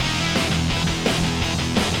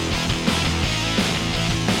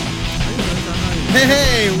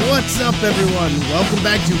Hey, what's up, everyone? Welcome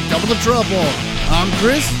back to Double the Trouble. I'm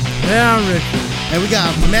Chris. And I'm Richard. And we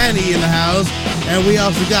got Manny in the house. And we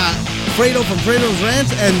also got Fredo from Fredo's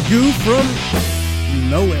Rants and Goo from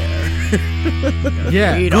nowhere.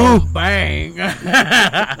 Yeah. Fredo Bang.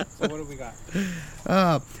 So what do we got?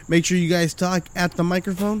 Make sure you guys talk at the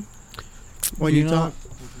microphone when you talk.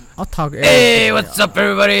 I'll talk. Hey, what's up,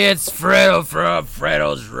 everybody? It's Fredo from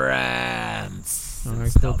Fredo's Rants.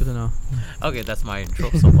 Alright, cool. Good to know. Okay, that's my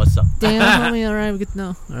intro. So what's up? Damn, homie. Alright, good to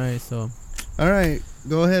know. Alright, so. Alright,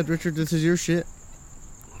 go ahead, Richard. This is your shit.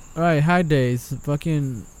 Alright, high days.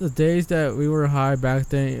 Fucking the days that we were high back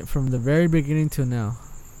then, from the very beginning to now.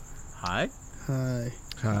 Hi.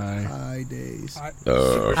 High days.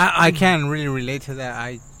 I can't really relate to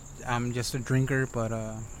that. I'm just a drinker, but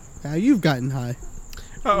Now you've gotten high.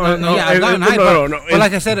 I've gotten high. But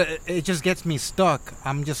like I said, it just gets me stuck.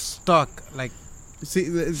 I'm just stuck. Like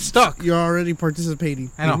See, stuck. You're already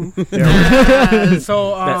participating. I know.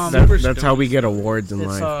 So that's how we get awards in It's,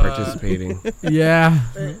 life, participating. Yeah.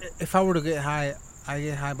 if I were to get high, I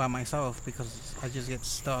get high by myself because I just get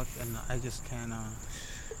stuck and I just can't.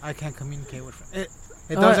 I can't communicate with it.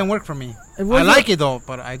 It doesn't work for me. I like it though,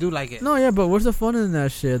 but I do like it. No, yeah, but what's the fun in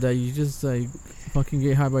that shit that you just like fucking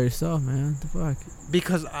get high by yourself, man? What the fuck?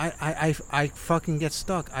 Because I fucking get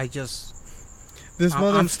stuck. I'm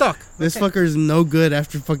stuck. This fucker's no good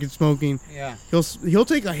after fucking smoking. Yeah. He'll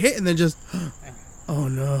take a hit and then just, oh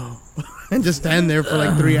no, and just stand there for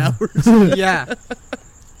like 3 hours. Yeah.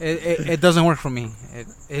 It doesn't work for me.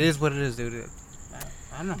 It is what it is, dude.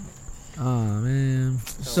 I don't know. Oh man.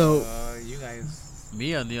 So you guys.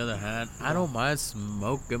 Me, on the other hand, I don't mind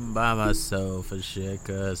smoking by myself and shit,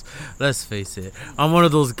 because, let's face it, I'm one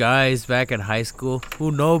of those guys back in high school who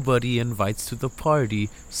nobody invites to the party,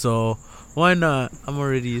 so why not? I'm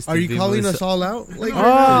already used to are you being calling myself. us all out? Like,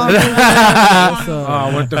 Oh,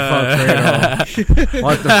 what the fuck, Fredo?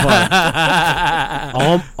 What the fuck?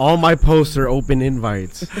 All my posts are open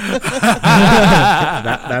invites.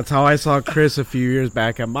 That's how I saw Chris a few years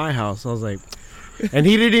back at my house. I was like, and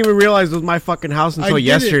he didn't even realize it was my fucking house until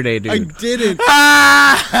yesterday, dude. I didn't.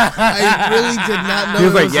 I really did not know He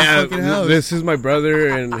was it like, was yeah, a fucking house. this is my brother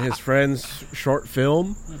and his friend's short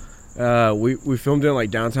film. We filmed it in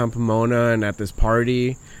like downtown Pomona and at this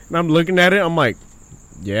party. And I'm looking at it, I'm like,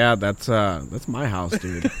 yeah, that's my house,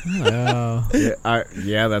 dude. Oh.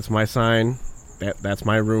 Yeah, that's my sign. That's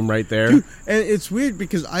my room right there. Dude, and it's weird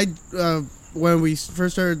because when we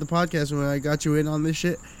first started the podcast, when I got you in on this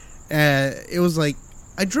shit, it was like,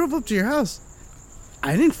 I drove up to your house.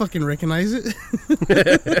 I didn't fucking recognize it.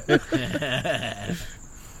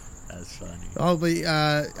 That's funny. Oh, but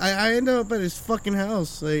I ended up at his fucking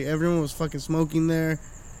house. Like, everyone was fucking smoking there.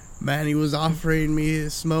 Manny was offering me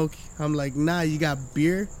his smoke. I'm like, nah, you got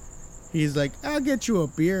beer? He's like, I'll get you a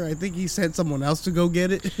beer. I think he sent someone else to go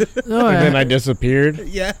get it. No, And then I disappeared.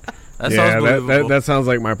 Yeah. That sounds believable. that sounds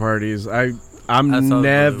like my parties. I'm That sounds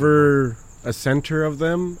never a center of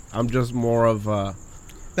them. I'm just more of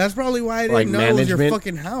That's probably why I didn't like know it was your management.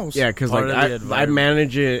 fucking house. yeah, because Part like of the I environment.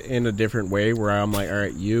 manage it in a different way where I'm like, all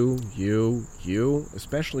right, you,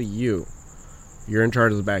 especially you, you're in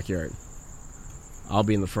charge of the backyard. I'll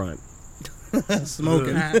be in the front.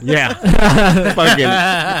 Smoking. Yeah,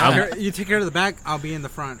 fucking. You take care of the back. I'll be in the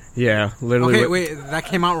front. Yeah, literally. Okay, wait, that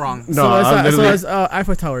came out wrong. No, so I'm it's literally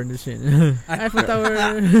Eiffel Tower and this shit. Eiffel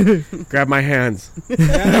Tower. grab my hands.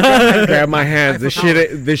 Grab my hands. Eiffel Tower.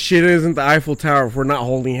 This shit isn't the Eiffel Tower if we're not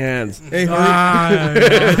holding hands. Hey,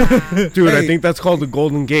 hurry. Dude, I Hey. think that's called the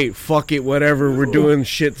Golden Gate. Fuck it, whatever. We're doing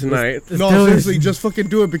shit tonight. No, do it. seriously, just fucking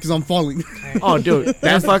do it because I'm falling. Oh, dude,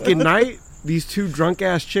 that fucking night, these two drunk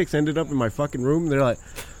ass chicks ended up in my fucking room. They're like,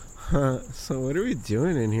 so what are we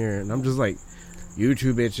doing in here? And I'm just like, you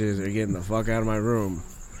two bitches are getting the fuck out of my room.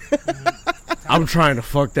 I'm trying to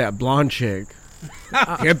fuck that blonde chick.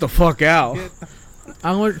 Get the fuck out.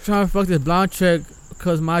 I'm gonna try to fuck this blonde chick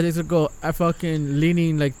because my days ago I fucking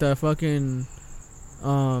leaning like the fucking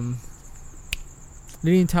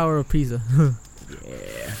Leaning Tower of Pisa.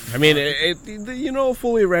 Yeah, I mean,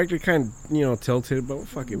 fully erected, kind of, tilted, but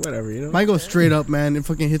fuck it, whatever, Mine goes straight up, man. It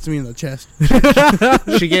fucking hits me in the chest.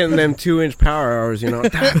 She getting them 2-inch power hours, She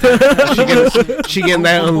getting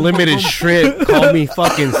that unlimited shrimp. Call me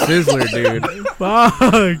fucking Sizzler, dude.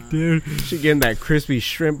 Fuck, dude. She getting that crispy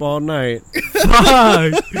shrimp all night.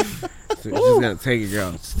 Fuck. Just gonna take it,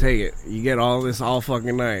 girl. Just take it. You get all this all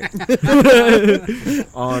fucking night.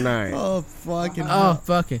 All night. Oh, fucking.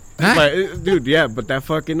 But, dude, yeah, but that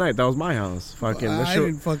fucking night, that was my house. Fucking. I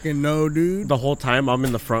didn't fucking know, dude. The whole time I'm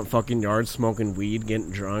in the front fucking yard smoking weed,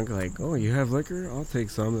 getting drunk. Like, oh, you have liquor? I'll take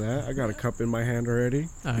some of that. I got a cup in my hand already.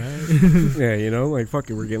 All right. Yeah, you know, like, fuck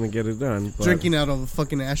it, we're gonna get it done. But Drinking out of a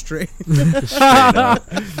fucking ashtray.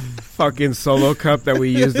 fucking Solo cup that we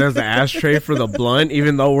used as the ashtray for the blunt,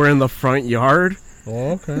 even though we're in the front yard.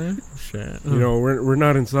 Oh, okay. Shit. You know, we're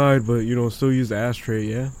not inside, but you know, still use the ashtray,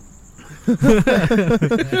 yeah.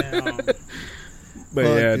 But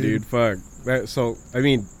Fuck, yeah, dude. dude, fuck. That, so I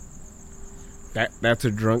mean, that's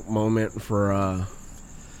a drunk moment for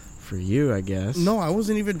you, I guess. No, I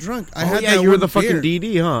wasn't even drunk. I Oh had yeah, that you were one the fucking beer.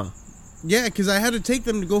 DD, huh? Yeah, because I had to take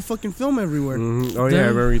them to go fucking film everywhere. Mm-hmm. Oh yeah, I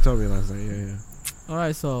Damn. remember you told me last night. Yeah. All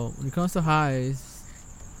right. So when it comes to highs,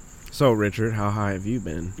 So Richard, how high have you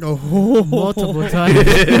been? Oh, multiple times. Oh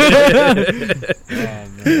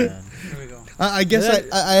man. Here we go. I guess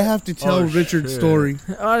I have to tell Oh, Richard's shit. story.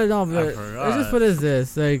 I don't know, but forgot. let's just put it as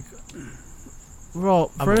this, like,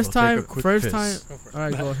 bro, I'm gonna first go take time, a quick first piss. time. All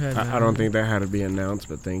right, go ahead. I don't think that had to be announced,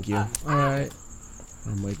 but thank you. All right.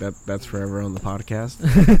 I'm like that's forever on the podcast.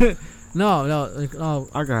 No, like, no.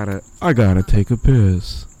 I gotta take a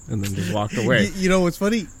piss, and then just walked away. You know what's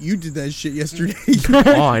funny? You did that shit yesterday.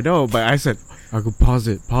 Oh, I know, but I said I could pause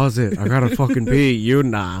it. I gotta fucking pee. You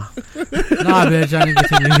nah. Nah, bitch, I didn't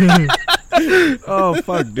continue. Oh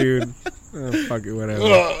fuck, dude. Oh, fuck it, whatever.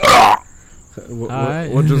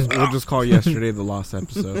 Alright. We'll just call yesterday the lost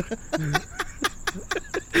episode.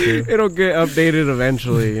 It'll get updated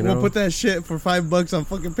eventually, you know. We'll put that shit for $5 on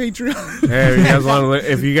fucking Patreon. Hey,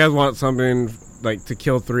 if you guys want something like to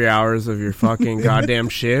kill 3 hours of your fucking goddamn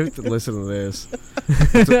shift, listen to this.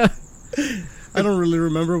 I don't really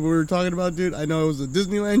remember what we were talking about, dude. I know it was a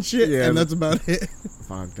Disneyland shit, Yeah. and that's about it.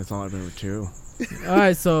 Fuck, that's all I remember too. All right,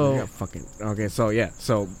 I so got fucking okay. So yeah,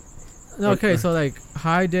 so okay, so like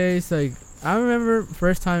high days, like I remember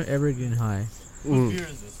first time ever getting high.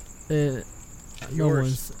 mm, No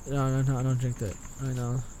one's. No, I don't drink that. I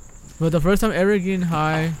know. But the first time ever getting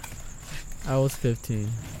high, I was 15.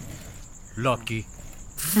 Lucky.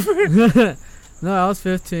 No, I was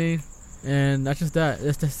 15, and that's just that.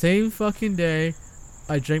 It's the same fucking day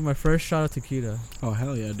I drank my first shot of tequila. oh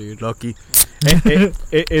hell yeah, dude. Lucky.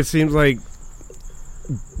 It seems like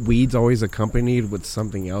weed's always accompanied with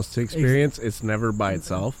something else to experience. It's never by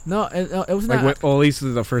itself. No, it was Like, not. at least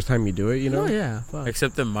the first time you do it, you know. Oh yeah, fuck.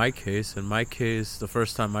 Except in my case. In my case, the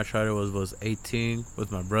first time I tried it was 18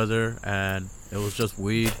 with my brother, and it was just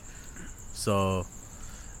weed. So,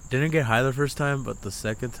 didn't get high the first time, but the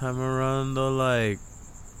second time around, though, like,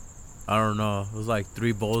 I don't know. It was like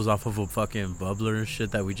 3 bowls off of a fucking bubbler and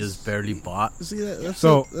shit that we just barely bought. See, that's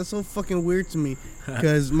So- so fucking weird to me.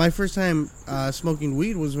 Because my first time smoking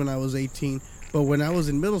weed was when I was 18. But when I was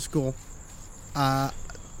in middle school,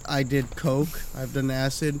 I did coke. I've done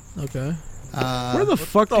acid. Okay. Where the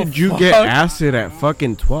fuck did you get acid at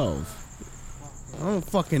fucking 12? I don't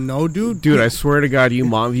fucking know, dude. Dude, I swear to God, you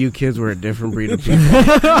Mountain View kids were a different breed of people.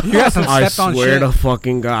 You got some I stepped on swear shit. to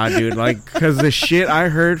fucking God, dude. Like, because the shit I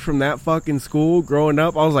heard from that fucking school growing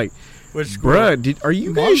up, I was like, bruh, are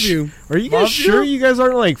you guys Mountain View. sure you guys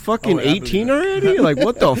aren't like fucking Oh, yeah, 18 already? Like,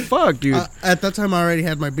 what the fuck, dude? At that time, I already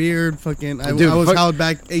had my beard. Fucking, I Dude, was fuck- held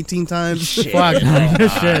back 18 times. Fuck,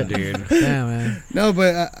 shit, dude. Damn, man. No,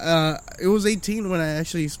 but it was 18 when I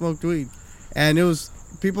actually smoked weed, and it was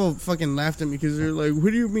people fucking laughed at me because they're like,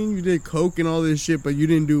 "What do you mean you did coke and all this shit, but you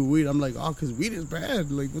didn't do weed?" I'm like, "Oh, because weed is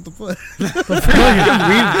bad. Like, what the fuck?" Weed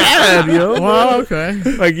bad, yo. Well, okay.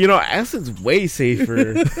 Like, you know, acid's way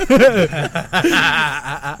safer.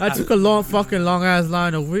 I took a long ass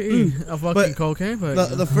line of weed, of fucking But cocaine,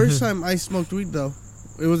 but the first time I smoked weed though,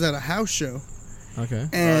 it was at a house show, okay.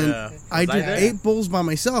 and yeah. I did 8 bowls by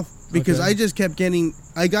myself because Okay. I just kept getting.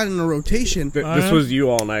 I got in a rotation. This was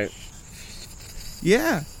you all night.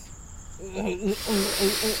 Yeah.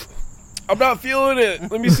 I'm not feeling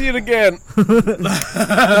it. Let me see it again.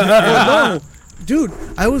 No, dude,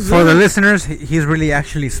 I was For the there. listeners, he's really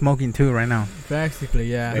actually smoking too right now.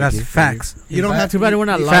 Basically, yeah. That's you. facts. You don't have Too to. bad we're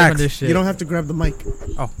not live Facts. on this shit. You don't have to grab the mic.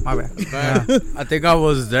 Oh, my bad. Yeah. I think I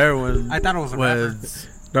was there when. I thought it was a when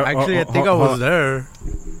rapper. actually, I think I was there.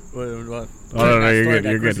 What? Oh, no, you're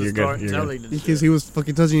good, you're good. Because he was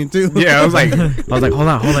fucking touching it too. Yeah, I was like, hold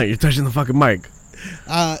on. You're touching the fucking mic.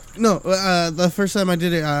 No, the first time I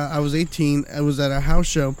did it, I was 18. I was at a house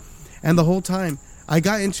show, and the whole time I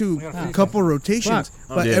got into a couple rotations.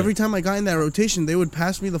 But Yeah. every time I got in that rotation, they would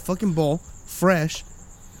pass me the fucking ball fresh.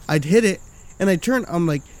 I'd hit it, and I'd turn. I'm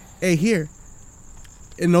like, "Hey, here."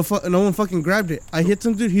 and no one fucking grabbed it. I hit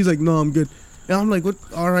some dude. He's like, no, I'm good. And I'm like, what?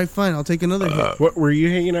 All right, fine. I'll take another hit. What were you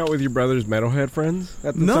hanging out with your brother's metalhead friends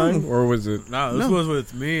at the time, or was it? No, this was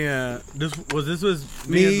with me. This was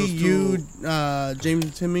me, and those you, two. James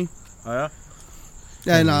and Timmy. Oh yeah.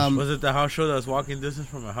 And was it the house show that was walking distance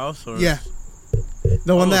from my house? Or yeah,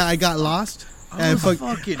 the one that I got lost. And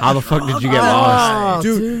how the fuck did you get lost,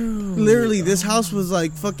 dude? Literally, this house was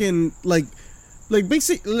like fucking like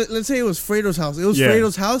basically. Let's say it was Fredo's house. It was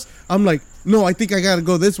Fredo's house. I'm like, no, I think I gotta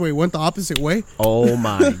go this way. Went the opposite way. Oh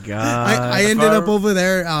my god! I ended up over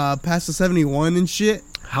there past the 71 and shit.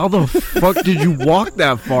 How the fuck did you walk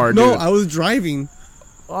that far, dude? No, I was driving.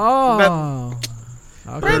 Oh.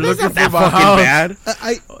 Okay. Looking for that fucking bad.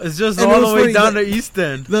 It's just all the way down to East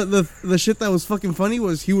End. The shit that was fucking funny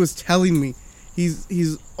was he was telling me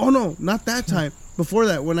he's oh no, not that time. Before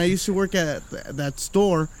that, when I used to work at that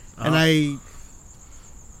store, and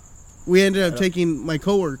we ended up taking my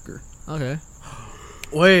coworker. Okay.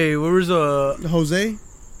 Wait, where was Jose?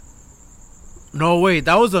 No, wait,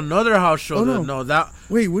 that was another house show. Oh, no.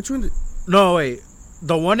 Wait, which one? No, wait.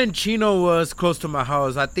 The one in Chino was close to my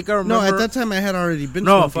house. I think I remember. No, at that time I had already been.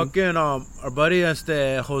 No, smoking. fucking our buddy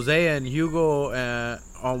Jose and Hugo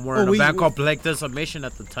were in a band called Black Decimation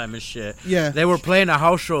at the time and shit. Yeah, they were playing a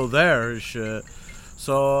house show there and shit.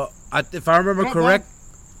 So if I remember correct,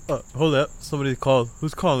 hold up, somebody called.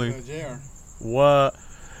 Who's calling? JR. What?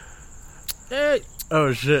 Hey.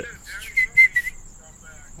 Oh shit.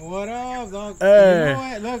 What up, dog? Hey. You know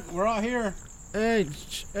what? Look, we're all here. Hey.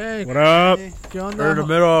 What up? We're in the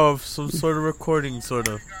middle of some sort of recording, sort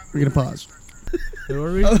of. We're gonna pause.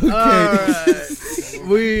 Okay.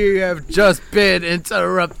 We have just been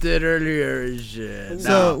interrupted earlier and shit.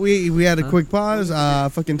 So we had a quick pause.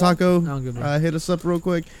 Fucking Taco good, hit us up real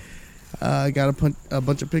quick. Got a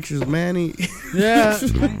bunch of pictures of Manny. Yeah.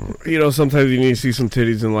 You know, sometimes you need to see some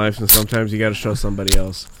titties in life, and sometimes you got to show somebody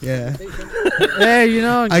else. Yeah. Hey, you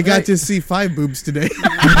know, I got to see 5 boobs today.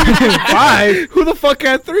 5? Who the fuck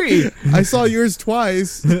had 3? I saw yours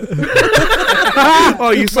twice.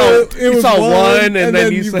 Oh, you saw one, and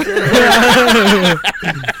then you saw.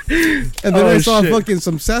 And then I saw fucking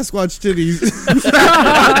some Sasquatch titties.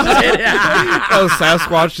 Oh,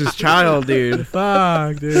 Sasquatch's child, dude.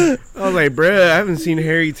 Fuck, dude. I was like, bruh, I haven't seen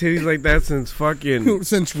hairy titties like that since fucking...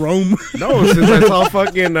 Since Rome. No, since I saw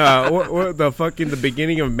fucking, the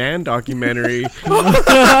beginning of Man documentary.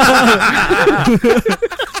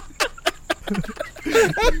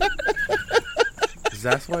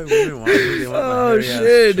 That's why women want me. Oh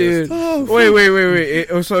shit, dude! Oh, wait.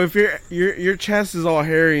 So if your chest is all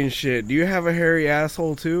hairy and shit, do you have a hairy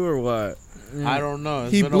asshole too, or what? I don't know.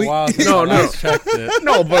 It's been a while since I checked it.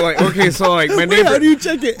 No, but like, okay, so like my neighbor. How do you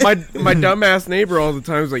check it? My dumbass neighbor all the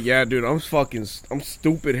time is like, yeah, dude, I'm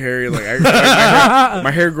stupid hairy. Like,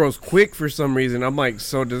 my hair grows quick for some reason. I'm like,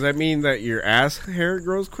 so does that mean that your ass hair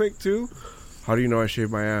grows quick too? How do you know I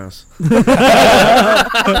shaved my ass? I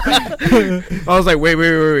was like,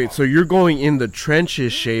 wait. So you're going in the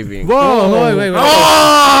trenches shaving? Whoa, wait.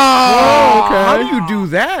 Oh, okay. How do you do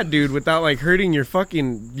that, dude, without like hurting your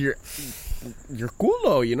fucking your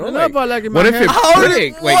culo? You know, no, but like in what my if head, it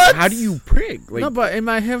prick? Like, how do you prick? Like, no, but in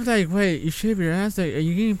my head, like, wait, you shave your ass? Like, are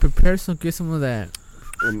you getting prepared to get some of that?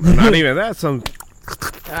 Not even that. Some.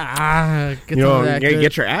 Get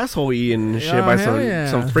get your asshole eaten and shit by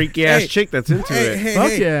some freaky ass chick that's into it.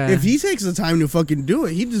 Yeah. If he takes the time to fucking do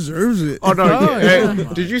it, he deserves it. Oh no!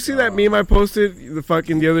 Did you see that meme I posted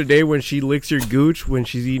the other day when she licks your gooch when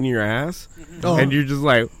she's eating your ass, and you're just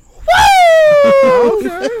like, woo!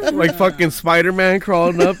 Like fucking Spider-Man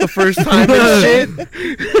crawling up the first time and shit.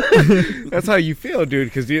 That's how you feel,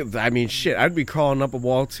 dude. Because I mean, shit, I'd be crawling up a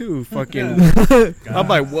wall too. Fucking, I'm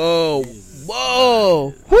like, whoa.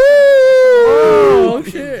 Whoa! Woo! Oh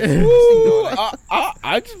shit! Woo!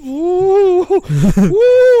 I just woo!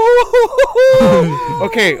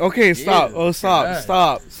 Woo! Okay, stop! Oh,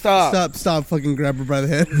 stop! Stop! Fucking grab her by the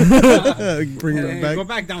head. Bring her back. Go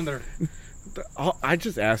back down there. I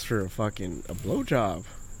just asked for a blowjob.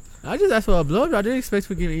 I just asked for a blowjob. I didn't expect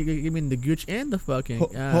to give me the gooch and the fucking.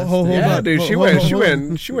 Hold yeah, on, dude. She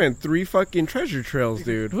went 3 fucking treasure trails,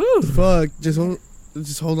 dude. Woo. Fuck!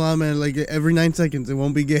 Just hold on, man. Like every 9 seconds, it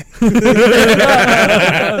won't be gay.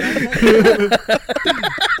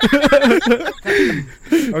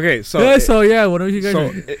 Okay, so what are you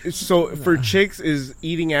guys? So for chicks, is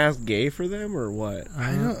eating ass gay for them or what?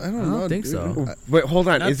 I don't think dude. so. But hold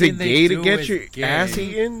on, is it gay to get your gay. ass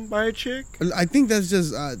eaten by a chick? I think that's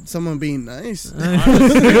just someone being nice.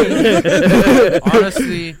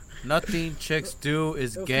 Honestly, nothing chicks do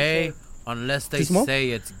is gay unless they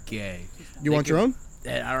say it's gay. You want your own?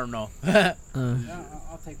 I don't know. Yeah,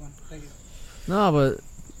 I'll take one. Thank you. No, but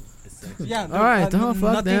Yeah. all right, don't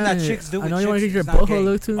fuck nothing that. that chicks do I with know you want to chicks get your is not butthole gay.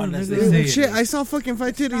 looked too. Unless nigga. they say it Shit, is. I saw fucking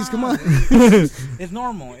 5 titties. Come on. It's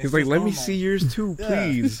normal. It's He's like, just let me normal. see yours too,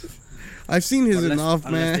 please. I've seen his Unless- enough,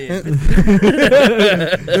 unless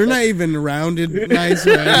man. They're not even rounded nice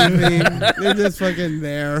or anything. They're just fucking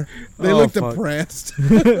there. They Oh, look fuck. depressed.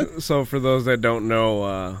 So for those that don't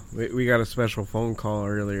know, we got a special phone call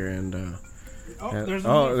earlier, and There's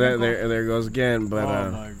there goes again. But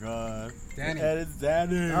Oh my god. Danny. That is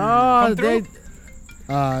Danny. Oh, Come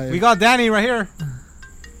they. We got Danny right here.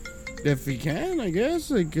 If he can, I guess.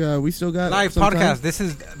 Like we still got Live some time. podcast. This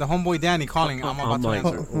is the homeboy Danny calling. I'm about I'm to like,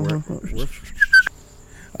 answer. we're-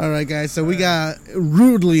 All right, guys. So we got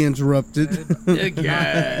rudely interrupted.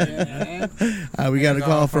 Again. We got a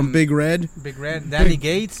call from Big Red. Big Red. Danny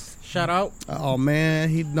Gates. Shout out. Oh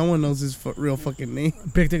man, no one knows his real fucking name.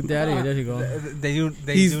 Big Dick Daddy. There you go. They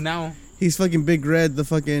He's- do now. He's fucking Big Red, the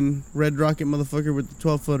fucking Red Rocket motherfucker with the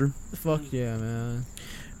 12-footer. Fuck yeah, man.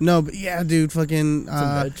 No, but yeah, dude, fucking. It's a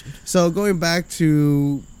legend. So going back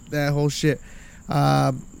to that whole shit,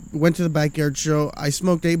 went to the backyard show. I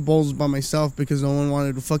smoked 8 bowls by myself because no one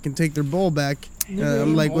wanted to fucking take their bowl back.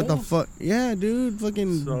 I'm like, what the fuck? Yeah, dude,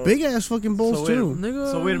 fucking So- big ass fucking bowls so too.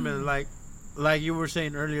 Nigga. So wait a minute, like you were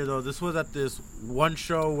saying earlier though, this was at this one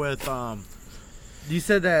show with you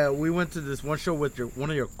said that we went to this one show with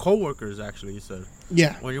one of your coworkers actually, you said.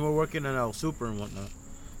 Yeah, When you were working at El Super and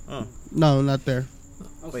whatnot. no, not there.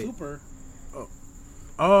 Oh, Wait. super.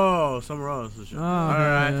 Oh, somewhere else. and shit. Oh,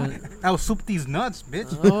 Alright. yeah. I'll soup these nuts,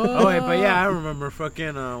 bitch. Oh wait, but yeah, I remember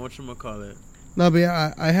fucking whatchamacallit. No, but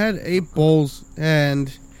yeah, I had 8 bowls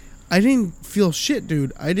and I didn't feel shit,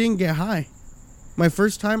 dude. I didn't get high. My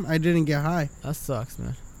first time, I didn't get high, That sucks,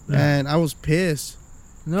 man. and I was pissed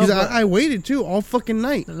No, because but, I waited too all fucking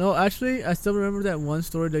night. no, actually, I still remember that one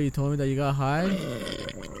story that you told me that you got high.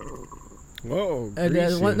 Whoa. And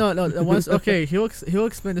greasy. that one, no, the once. Okay, he'll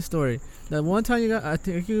explain the story. That one time you got, I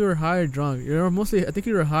think you were high or drunk. You were mostly, I think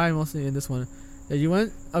you were high mostly in this one. That you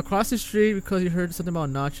went across the street because you heard something about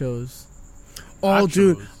nachos. Oh,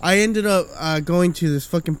 dude, Nachos. I ended up going to this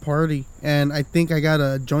fucking party, and I think I got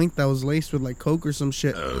a joint that was laced with like coke or some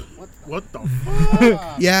shit. What the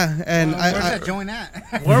fuck? Yeah, and Where's I that joint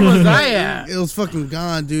at? Where was I at? it was fucking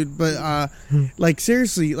gone, dude. But like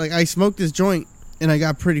seriously, like I smoked this joint, and I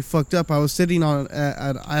got pretty fucked up. I was sitting on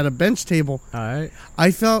at a bench table. All right. I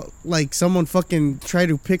felt like someone fucking tried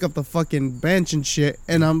to pick up the fucking bench and shit,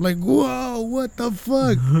 and I'm like, whoa, what the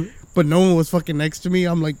fuck? But no one was fucking next to me.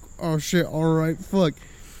 I'm like, oh shit, all right, fuck.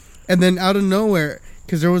 And then out of nowhere,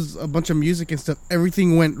 because there was a bunch of music and stuff,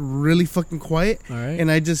 everything went really fucking quiet, All right. and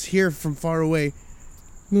I just hear from far away,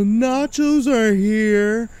 the nachos are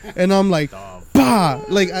here, and I'm like, bah!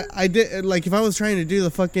 Like I did, like if I was trying to do the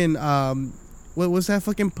fucking what was that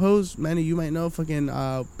fucking pose, Manny? You might know fucking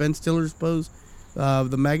Ben Stiller's pose,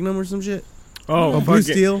 the Magnum or some shit. Oh, Blue fuck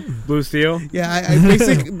it. Steel. Blue Steel. Yeah, I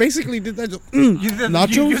basically did that. Just, You did,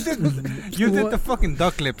 nachos. You did the fucking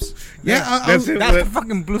duck lips. Yeah, That's it. That's the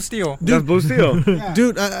fucking Blue Steel. That's Blue Steel.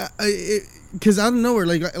 dude. Because out of nowhere,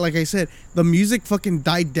 like I said, the music fucking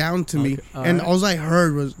died down to me, Okay, and alright. all I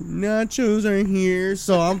heard was nachos are here.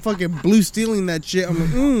 So I'm fucking blue stealing that shit. I'm like,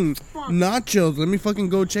 nachos. Let me fucking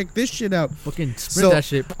go check this shit out. Fucking sprint So that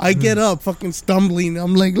shit. I get up, fucking stumbling.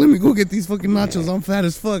 I'm like, let me go get these fucking nachos. I'm fat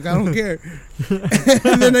as fuck. I don't care.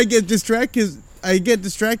 And then I get distracted.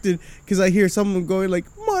 Because I hear someone going like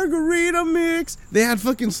margarita mix. They had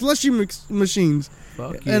fucking slushy mix machines.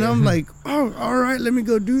 Fuck And yeah. I'm like, oh, all right, let me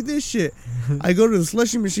go do this shit. I go to the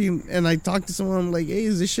slushy machine and I talk to someone. I'm like, hey,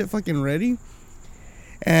 is this shit fucking ready?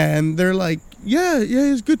 And they're like, yeah,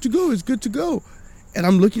 it's good to go. It's good to go. And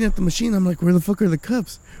I'm looking at the machine. I'm like, where the fuck are the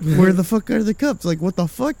cups? Where the fuck are the cups? Like, what the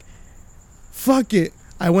fuck? Fuck it.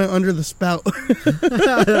 I went under the spout.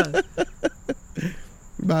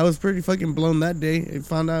 But I was pretty fucking blown that day. I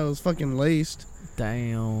found out I was fucking laced.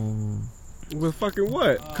 Damn. With fucking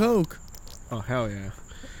what? Coke. Oh, hell yeah.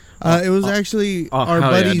 It was actually oh, our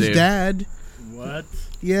hell yeah, buddy's dude. dad. What?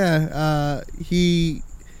 Yeah, he.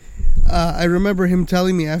 I remember him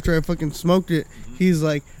telling me after I fucking smoked it. He's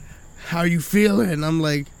like, "How you feeling?" And I'm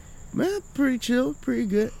like, "Man, pretty chill, pretty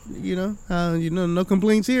good. No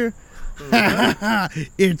complaints here."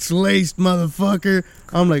 It's laced, motherfucker.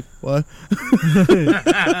 I'm like, what?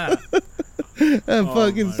 I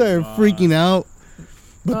fucking my started God. freaking out.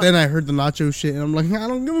 But then I heard the nacho shit, and I'm like, I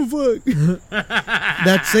don't give a fuck.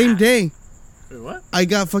 That same day, Wait, what? I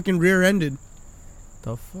got fucking rear-ended.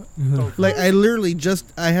 The fuck? Like I literally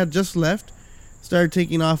I had just left, started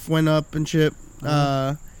taking off, went up and shit.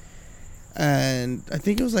 and I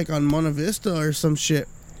think it was like on Monta Vista or some shit.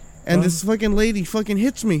 And this fucking lady fucking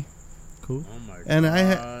hits me. Cool. Oh my god. And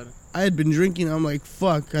I had been drinking. I'm like,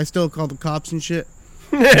 fuck. I still called the cops and shit.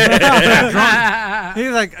 He's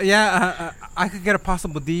like, yeah, I could get a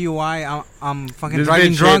possible DUI. I'm fucking This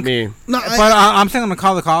driving bitch drunk. hit me. No, But I'm still gonna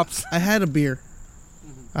call the cops. I had a beer.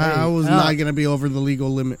 I was not gonna be over the legal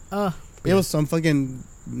limit. It was some fucking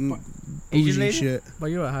bougie lady? shit. But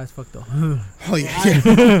you were high as fuck though. Oh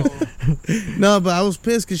yeah. No, but I was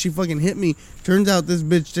pissed because she fucking hit me. Turns out this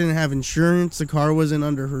bitch didn't have insurance. The car wasn't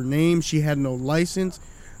under her name. She had no license.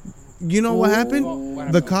 You know what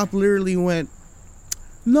happened? The cop literally went,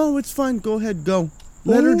 "No, it's fine. Go ahead, go.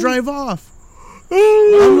 Let her drive off."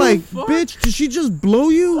 I'm like, bitch, did she just blow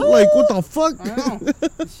you? Like, what the fuck? I know.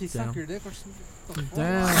 Did she suck your dick or something?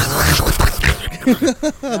 Damn.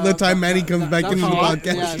 The time Manny comes back into the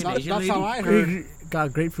podcast. Yeah, that's how I heard.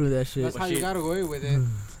 Got grapefruit that shit. That's how you got away with it.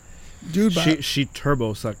 Dude, but She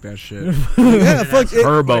turbo sucked that shit. yeah, fuck it.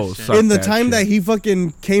 Turbo sucked In the that time shit. that he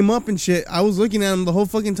fucking came up and shit, I was looking at him the whole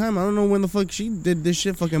fucking time. I don't know when the fuck she did this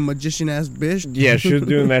shit, fucking magician ass bitch. Yeah, she was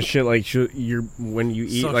doing that shit like you're when you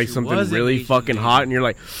eat So like she something was an really Asian fucking lady. hot and you're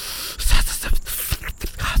like,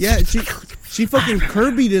 Yeah, she fucking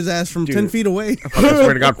Kirby'd his ass from Dude. 10 feet away. I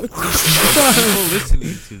swear to God. People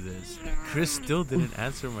listening to this, Chris still didn't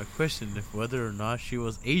answer my question if whether or not she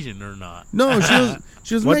was Asian or not. No,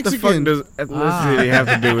 she was What the fuck Mexican. does ethnicity have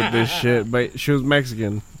to do with this shit? But she was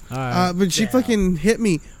Mexican. Alright. But she fucking hit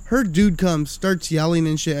me. Her dude comes, starts yelling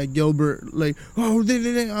and shit at Gilbert. Like, oh,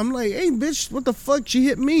 I'm like, hey, bitch, what the fuck? She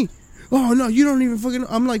hit me. Oh, no, you don't even fucking know.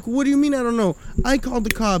 I'm like, what do you mean I don't know? I called the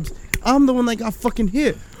cops. I'm the one that got fucking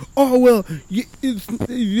hit. Oh, well, this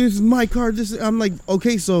is my car. I'm like,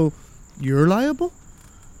 okay, so you're liable?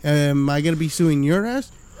 Am I going to be suing your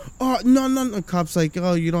ass? Oh, no. The cop's like,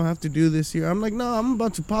 oh, you don't have to do this here. I'm like, no, I'm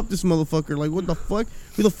about to pop this motherfucker. Like, what the fuck?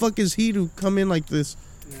 Who the fuck is he to come in like this?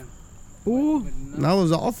 Ooh. And I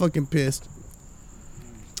was all fucking pissed.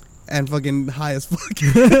 And fucking high as fuck.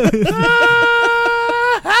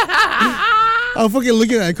 I was fucking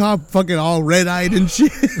looking at that cop fucking all red-eyed and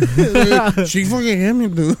shit. She fucking hit me,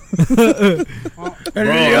 dude.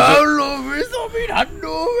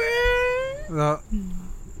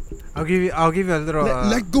 I'll give you a little.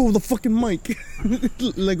 Let go of the fucking mic.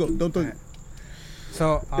 Let go. Don't touch it.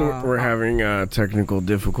 So We're having technical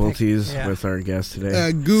difficulties Yeah. with our guest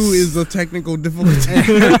today. Goo is the technical difficulty.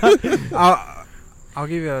 I'll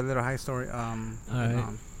give you a little high story. Alright.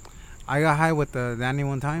 I got high with Danny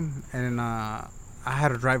one time, and I had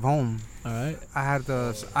to drive home. Alright. I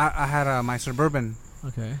had my Suburban.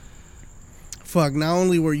 Okay. Fuck, not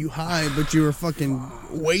only were you high, but you were fucking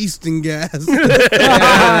wasting gas. Yeah,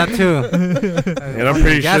 that too. And I'm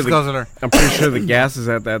pretty gas sure guzzler. I'm pretty sure the gases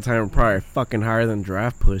at that time were probably fucking higher than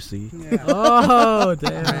draft pussy. Yeah. Oh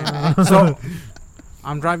damn. So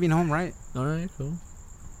I'm driving home, right? Alright, cool.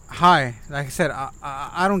 High. Like I said,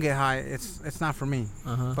 I don't get high. It's not for me.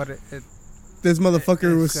 Uh-huh. But This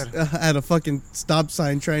motherfucker It's was good. at a fucking stop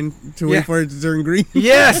sign trying to Yeah. wait for it to turn green.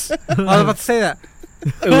 yes, I was about to say that.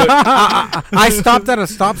 I stopped at a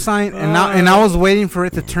stop sign and I was waiting for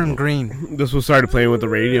it to turn green. This was started playing with the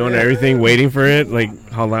radio and everything, waiting for it. Like,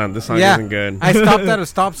 hold on, this song Yeah. isn't good. I stopped at a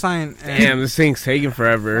stop sign. And Damn, this thing's taking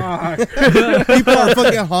forever. People are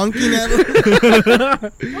fucking honking at him.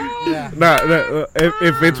 yeah. No,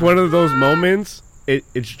 if it's one of those moments,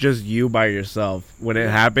 it's just you by yourself when it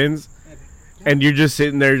happens, and you're just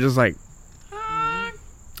sitting there, just like,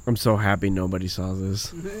 I'm so happy nobody saw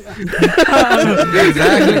this.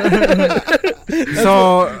 Exactly.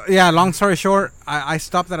 So yeah, long story short, I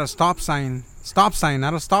stopped at a stop sign,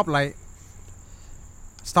 not a stoplight.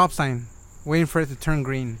 Stop sign, waiting for it to turn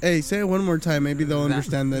green. Hey, say it one more time. Maybe they'll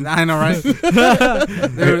understand then. I know, right? Patio.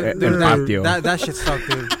 that shit sucked,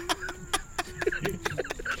 dude.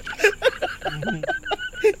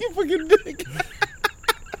 You fucking dick.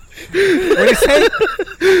 What do you say?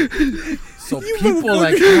 So people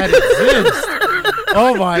like that exist.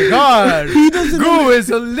 Oh my god. He doesn't. Goo is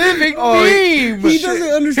a living meme. He doesn't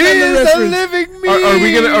He understand the is a reference. living meme.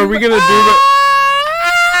 Are we gonna do the?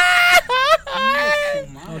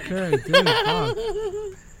 Okay, dude. Fuck.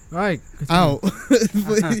 Right. Ow.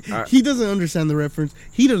 He doesn't understand the reference.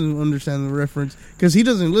 He doesn't understand the reference because he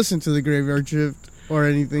doesn't listen to the Graveyard Shift or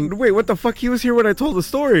anything. Wait, what the fuck? He was here when I told the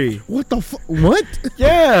story. What the fuck? What?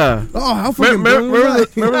 Yeah. Oh, how fucking Remember dumb was I?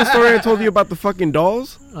 remember the story I told you about the fucking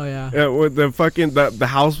dolls? Oh yeah. With the fucking the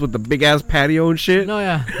house with the big ass patio and shit. No,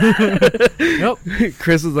 yeah. Yep.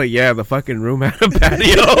 Chris was like, yeah, the fucking room had a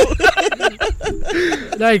patio.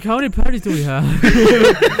 Like, how many parties do we have?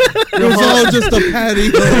 It was all just a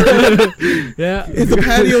patio. Yeah. The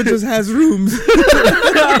patio just has rooms.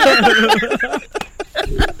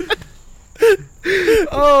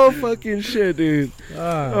 Oh fucking shit, dude.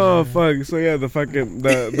 Oh man. fuck. So yeah, the fucking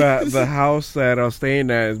the house that I was staying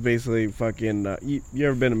at is basically fucking. You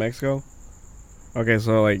ever been to Mexico? Okay,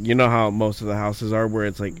 so like you know how most of the houses are, where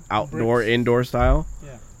it's like outdoor, Bricks. indoor style.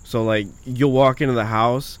 Yeah. So like you'll walk into the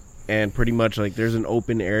house and pretty much like there's an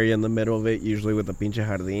open area in the middle of it, usually with a pinche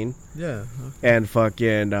jardín. Yeah. And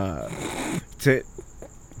fucking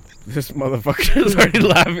this motherfucker is already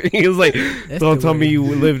laughing. He was like, That's "Don't the tell me way. you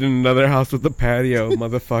lived in another house with a patio,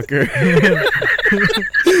 motherfucker."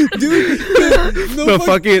 Dude,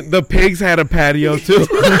 The pigs had a patio too.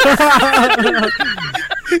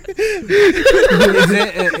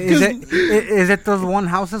 Is it those one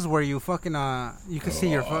houses where you fucking you can see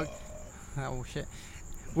your oh shit,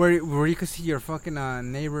 where you can see your fucking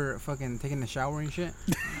neighbor fucking taking a shower and shit?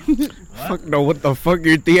 Fuck no, what the fuck?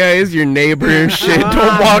 Your tia is your neighbor and shit.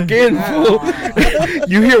 Don't walk in, fool.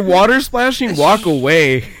 You hear water splashing, walk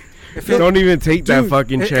away. Don't even take that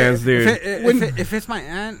fucking chance, dude. If it's my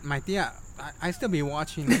aunt, my tia, I still be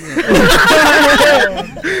watching. ¿Qué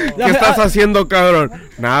estás haciendo, cabrón?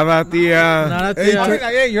 Nada, tía. Nada, Hey, tía.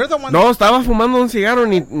 Hey, you're the one. No, estaba fumando un cigarro,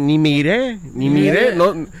 ni miré.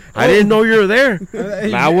 No, I didn't know you were there.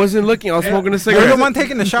 I wasn't looking, I was smoking a You're cigarette. the one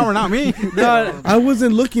taking the shower, not me. No, I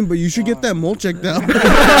wasn't looking, but you should get that mole checked out. No,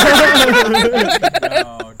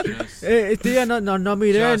 just, tía, no,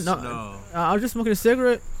 mire, just no. no. I was just smoking a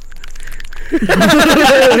cigarette.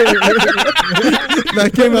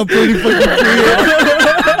 That came out pretty fucking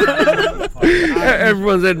clear.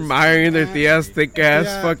 Everyone's admiring their tia's thick ass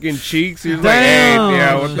fucking cheeks. He's like, hey, Damn.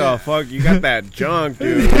 tia, what the fuck? You got that junk,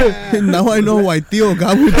 dude. Now I know why Theo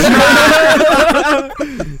got with you.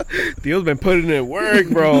 Tio's been putting in work,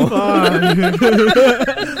 bro.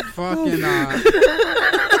 Fucking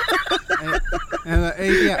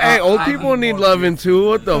Hey, old people need loving too.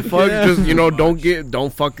 What the fuck? Yeah. Just,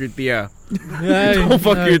 don't fuck your tia. Yeah, Don't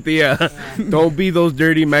fuck your tia. Don't be those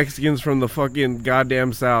dirty Mexicans from the fucking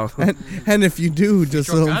goddamn South. And if you do, just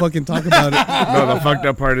don't fucking talk about it. No, the fucked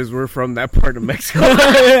up part is we're from that part of Mexico.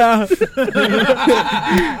 yeah.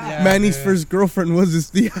 Manny's first girlfriend was his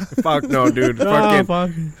Thea. Fuck no, dude. Oh, Fucking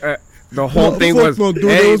fuck. the whole thing Fuck was. no, dude,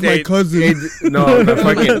 that was my cousin. No, the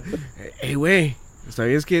fucking. Hey, güey.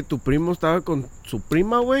 ¿Sabías que tu primo estaba con su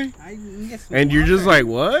prima, güey? And you're just like,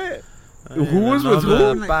 what? Who was with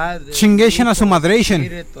who? Chingation a su madration.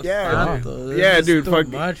 Yeah, dude, fuck.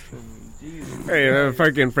 Hey,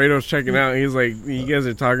 fucking Fredo's checking out. He's like, you guys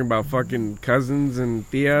are talking about fucking cousins and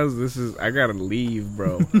tias. I gotta leave,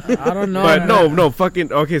 bro. I don't know. But no,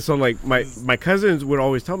 fucking. Okay, so like my cousins would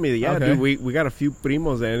always tell me that, yeah, Okay. dude, we got a few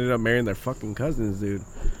primos that ended up marrying their fucking cousins, dude.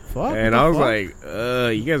 Fuck. And I was like,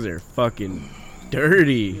 you guys are fucking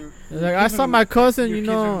dirty. Like, I saw my cousin, you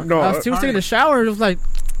know, No, she was taking a shower and it was like,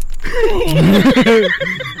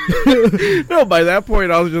 No, by that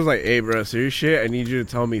point, I was just like, hey, bro, serious shit, I need you to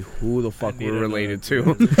tell me who the fuck we're related to.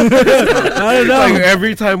 I don't know. Like,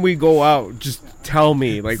 every time we go out, just tell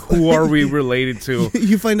me, like, who are we related to?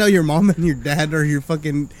 You find out your mom and your dad are your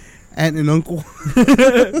fucking aunt and uncle.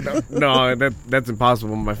 No, that's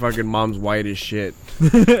impossible. My fucking mom's white as shit.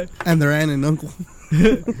 And their aunt and uncle.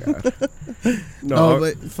 No,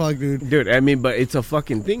 But fuck, dude. dude, I mean, but it's a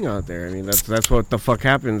fucking thing out there. I mean, that's what the fuck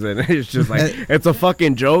happens, and it's just like it's a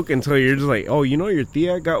fucking joke until you're just like, oh, you know, your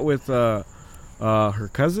tia got with her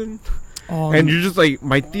cousin, and you're just like,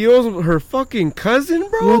 my tio's her fucking cousin,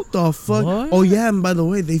 bro. What the fuck? What? Oh yeah, and by the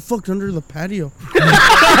way, they fucked under the patio.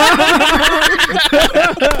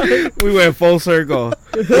 We went full circle.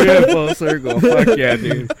 Fuck yeah,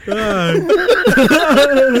 dude.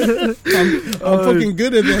 I'm fucking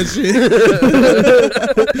good at that shit.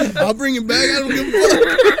 I'll bring it back. I don't give a fuck.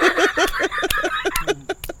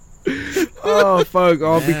 Oh fuck!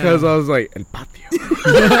 All because I was like, el patio.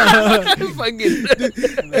 Fucking.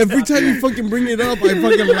 Every time you fucking bring it up, I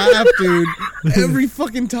fucking laugh, dude. Every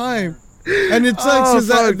fucking time. And it sucks Oh, because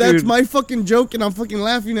fuck, that's dude. my fucking joke and I'm fucking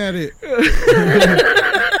laughing at it.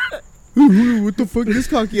 What the fuck? This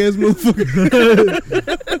cocky ass motherfucker.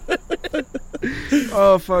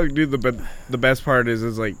 Oh fuck, dude! The best part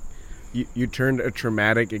is like, you turned a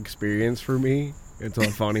traumatic experience for me into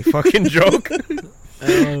a funny fucking joke.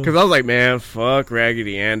 Because I was like, man, fuck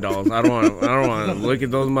Raggedy Ann dolls. I don't want to look at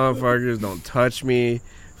those motherfuckers. Don't touch me.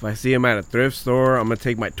 If I see them at a thrift store, I'm gonna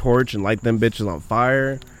take my torch and light them bitches on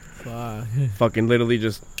fire. fuck. Fucking literally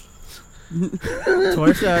just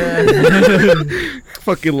Torch that.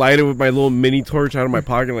 fucking light it with my little mini torch out of my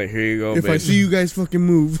pocket. Like, here you go, If I bitch. see you guys fucking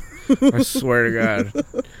move. I swear to God.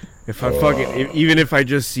 If I even if I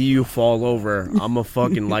just see you fall over, I'm gonna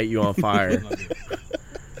fucking light you on fire.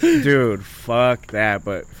 Dude, fuck that,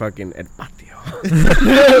 but fucking El Patio.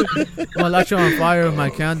 I'm gonna light you on fire with my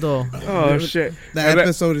candle. Oh, shit. That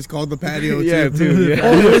episode is called The Patio, Yeah, too. dude, yeah.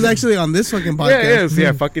 Oh, it was actually on this fucking podcast. Yeah,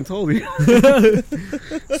 I fucking told you.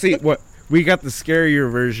 See, what we got the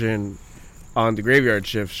scarier version on the Graveyard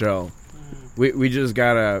Shift show. We just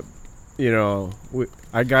gotta,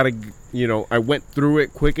 I gotta, I went through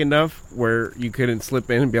it quick enough where you couldn't slip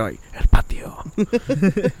in and be like, El Patio.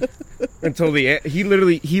 Until the end. He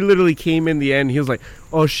literally came in the end. He was like,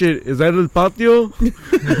 oh shit, is that El Patio?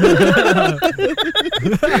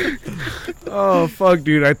 Oh fuck,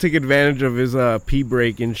 dude. I took advantage of his pee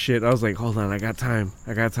break and shit. I was like, hold on, I got time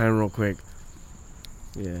real quick.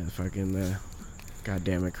 Yeah, fucking God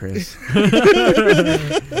damn it, Chris.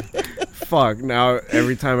 Fuck, now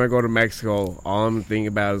every time I go to Mexico, all I'm thinking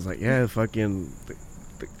about is like, yeah, fucking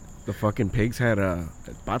the fucking pigs had a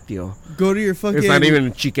patio. Go to your fucking... It's not even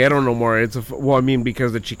a chiquero no more. It's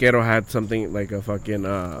because the chiquero had something like a fucking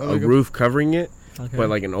a roof covering it. Okay. But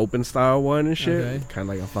like an open style one and shit. Okay. Kind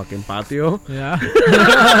of like a fucking patio. Yeah.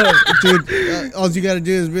 Dude, all you gotta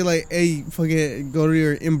do is be like, hey, fucking go to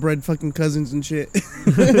your inbred fucking cousins and shit.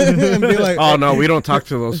 And be like, oh no, we don't talk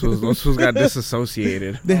to those fools. Those fools got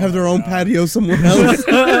disassociated. They have their own patio somewhere else.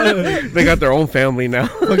 They got their own family now.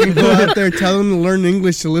 Fucking go out there, tell them to learn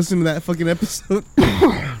English to listen to that fucking episode.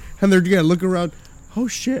 And they're gonna look around. Oh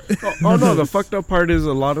shit! Oh no! The fucked up part is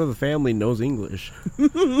a lot of the family knows English.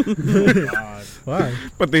 Why?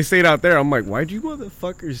 But they stayed out there. I'm like, why'd you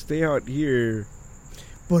motherfuckers stay out here?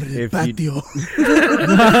 Por el patio.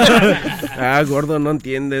 Gordo, no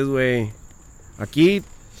entiendes, güey. Aquí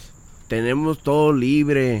tenemos todo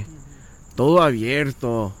libre, todo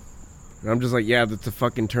abierto. And I'm just like, yeah, that's a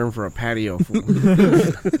fucking term for a patio.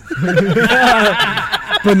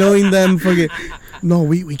 But knowing them, fucking. No,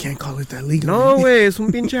 we can't call it that legally. No, güey, es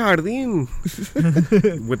un pinche jardín.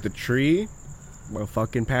 With the tree, a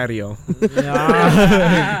fucking patio.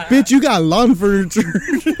 Yeah. Bitch, you got lawn furniture.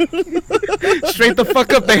 Straight the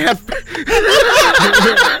fuck up, they have...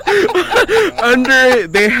 Under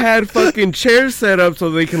it, they had fucking chairs set up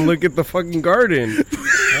so they can look at the fucking garden.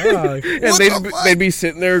 Oh, and they'd be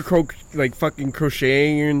sitting there like fucking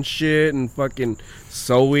crocheting and shit and fucking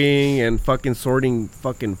sewing and fucking sorting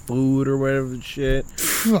fucking food or whatever shit.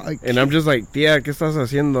 And I'm just like, tía, ¿qué estás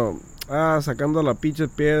haciendo? Sacando la pinche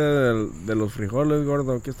piedra de los frijoles,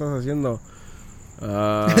 gordo. ¿Qué estás haciendo?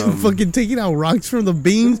 Fucking taking out rocks from the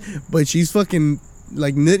beans, but she's fucking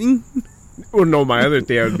like knitting. Oh no, my other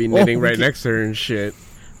tía would be knitting right next to her and shit.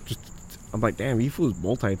 I'm like, damn, you fools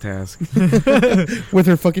multitask. With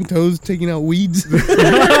her fucking toes taking out weeds.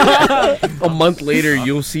 A month later,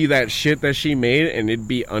 you'll see that shit that she made, and it'd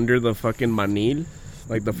be under the fucking manil.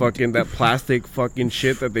 Like the fucking, that plastic fucking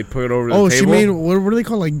shit that they put over the table. Oh, she made, what are they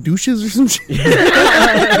called? Like douches or some shit?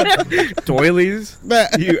 Doilies?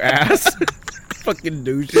 You ass. Fucking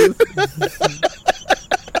douches.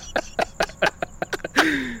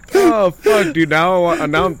 Oh fuck, dude! Now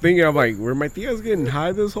I'm thinking, I'm like, were my tias getting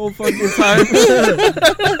high this whole fucking time?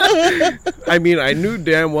 I mean, I knew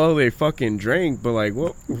damn well they fucking drank, but like,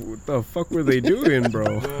 what the fuck were they doing,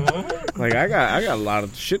 bro? Like, I got a lot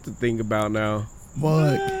of shit to think about now.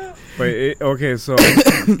 Fuck. But okay, so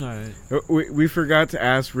we forgot to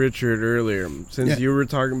ask Richard earlier, since you were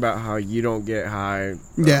talking about how you don't get high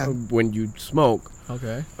when you smoke.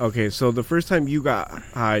 Okay. Okay, so the first time you got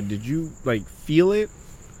high, did you like feel it?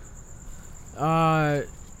 I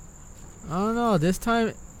don't know. This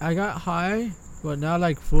time I got high, but not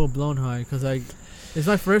like full blown high, because like it's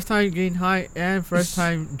my first time getting high and first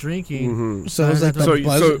time drinking. Mm-hmm. So is that so he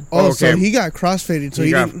got crossfaded. So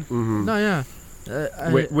he didn't. Mm-hmm. No, yeah.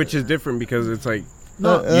 Which is different because it's like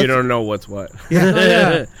you don't know what's what. Yeah. No,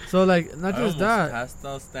 yeah. So like not just that. Passed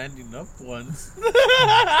out standing up once.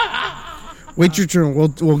 Wait your turn.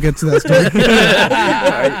 We'll get to that story.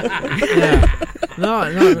 Yeah. No.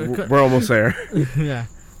 We're almost there. Yeah.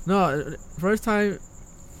 No, first time,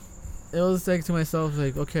 it was like to myself,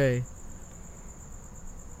 like, okay.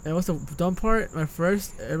 And what's the dumb part? My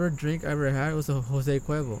first ever drink I ever had was a Jose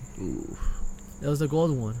Cuervo. Ooh. It was the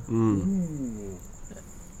gold one. Mm.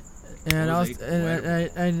 And it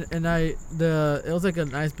was like a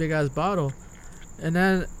nice big ass bottle. And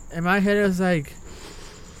then in my head it was like,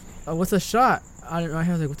 what's a shot? My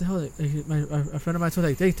head was like, what the hell? A friend of mine told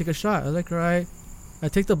me, like, hey, take a shot. I was like, all right. I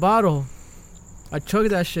take the bottle. I chugged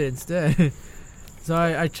that shit instead. So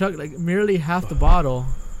I chugged like merely half the bottle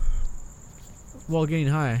while getting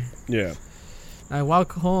high. Yeah. I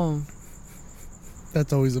walk home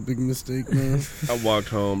That's always a big mistake, man. I walked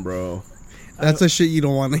home, bro. That's a shit you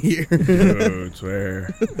don't want to hear. Dude,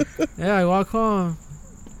 swear. Yeah, I walk home,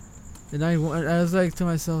 and I was like to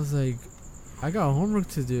myself, like, I got homework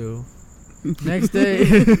to do. Next day,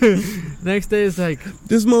 is like,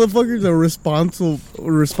 this motherfucker's a responsible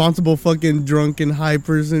fucking drunk and high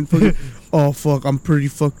person. Fucking, oh fuck, I'm pretty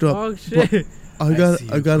fucked up. oh shit. I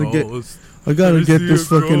gotta get this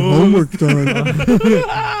fucking homework done.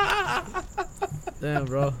 Damn,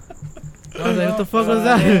 bro. I was like, what the fuck was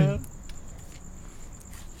that?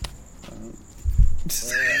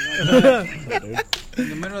 In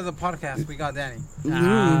the middle of the podcast, we got Danny.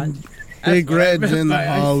 Big Red's in the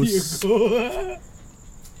house. Oh,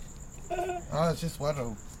 it's just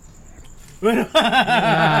Wedo.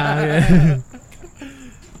 Yeah.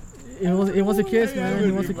 He wants a kiss, man.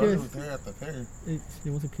 He wants a kiss.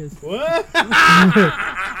 He wants a kiss. What?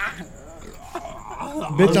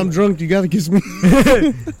 Bitch, I'm drunk. You gotta kiss me.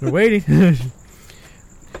 We're waiting.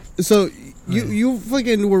 So you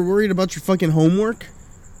fucking were worried about your fucking homework?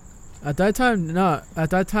 At that time, no. At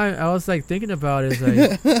that time, I was like thinking about it. It's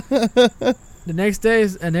like the next day,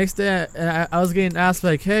 I was getting asked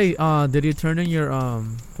like, "Hey, did you turn in your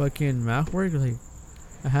fucking math work?" Like,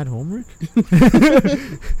 I had homework.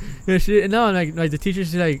 Yeah, like the teacher,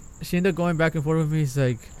 she ended up going back and forth with me. She's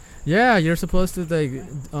like, "Yeah, you're supposed to like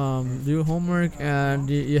do homework, and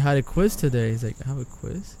you had a quiz today." He's like, "I have a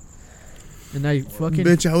quiz," and I fucking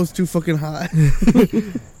Bitch, I was too fucking high.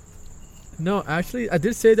 No, actually, I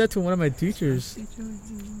did say that to one of my teachers.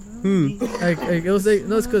 Like it was like,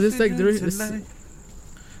 no, it's because it's like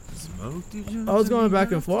I was going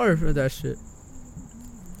back and forth with that shit,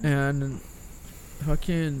 and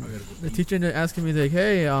fucking the teacher ended up asking me like,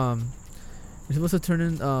 "Hey, you're supposed to turn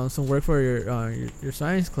in some work for your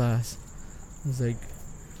science class." I was like,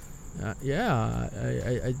 "Yeah,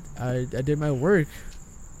 I did my work."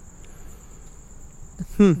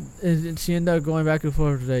 And she ended up going back and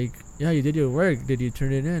forth like, "Yeah, you did your work. Did you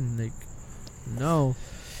turn it in?" Like, no.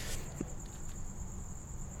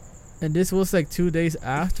 And this was like 2 days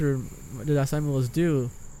after the assignment was due.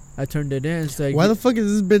 I turned it in. It's like, why the fuck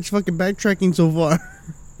is this bitch fucking backtracking so far?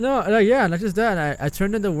 No, like, yeah, not just that. I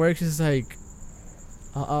turned in the work. She's like,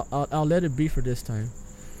 I'll let it be for this time.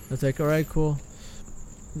 I was like, all right, cool.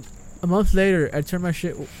 A month later, I turned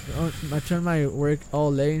my work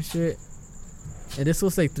all late and shit. And this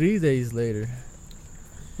was like 3 days later.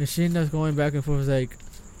 And she ended up going back and forth. Was like,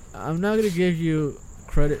 I'm not gonna give you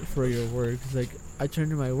credit for your work. It's like, I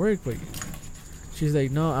turned in my work, but she's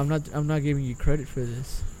like, no, I'm not giving you credit for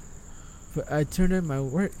this. But I turned in my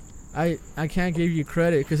work. I can't give you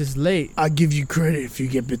credit because it's late. I'll give you credit if you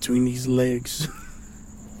get between these legs.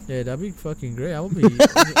 Yeah, that'd be fucking great. I would be.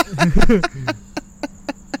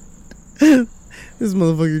 This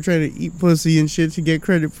motherfucker trying to eat pussy and shit to get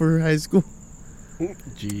credit for high school.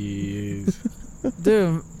 Jeez.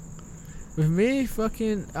 Dude, with me,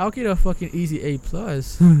 I'll get a fucking easy A+.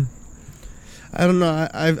 I don't know.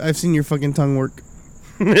 I've seen your fucking tongue work.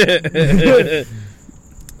 But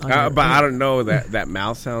I don't know, that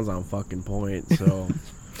mouth sounds on fucking point. So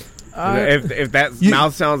if that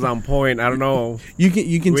mouth sounds on point, I don't know.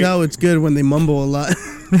 You can tell it's good when they mumble a lot.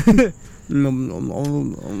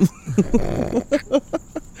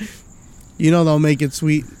 You know they'll make it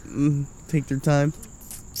sweet. Take their time.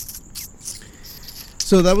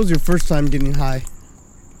 So that was your first time getting high?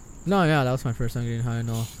 No, yeah, that was my first time getting high and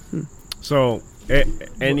all. So,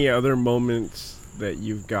 any other moments that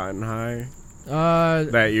you've gotten high?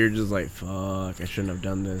 That you're just like, fuck, I shouldn't have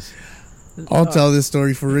done this. I'll tell this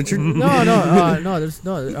story for Richard. No, there's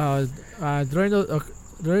no.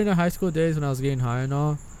 During the high school days when I was getting high and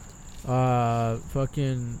all, I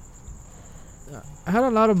had a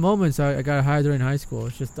lot of moments I got high during high school.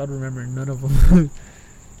 It's just I don't remember none of them.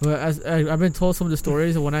 But I've been told some of the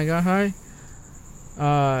stories of when I got high.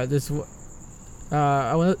 It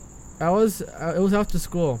was after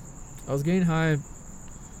school. I was getting high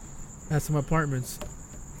at some apartments.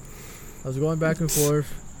 I was going back and forth.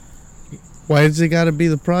 Why does it gotta be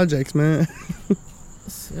the projects, man?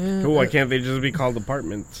 Why can't they just be called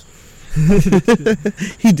apartments?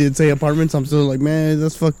 He did say apartments. I'm still like, man,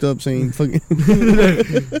 that's fucked up saying fucking.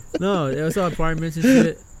 No, it was all apartments and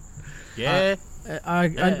shit. Yeah.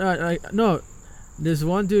 No. This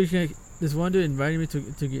one dude invited me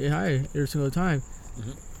to get high every single time,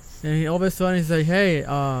 and he all of a sudden he's like, "Hey,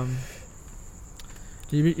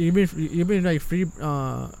 you've been like free,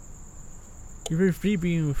 you've been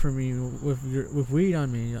freebeing for me with weed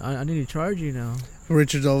on me. I need to charge you now."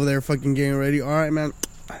 Richard's over there fucking getting ready. All right, man.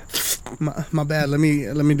 My bad. Let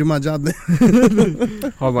me do my job then.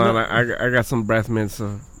 Hold on, I got some breath mints.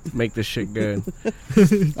 Make this shit good.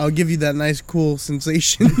 I'll give you that nice, cool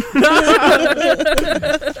sensation.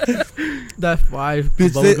 That 5 Bitch,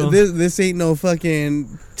 bubblegum. this ain't no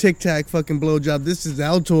fucking Tic Tac fucking blowjob. This is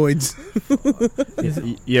Altoids.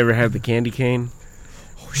 You ever had the candy cane?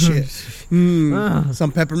 Oh shit.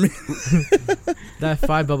 Some peppermint. That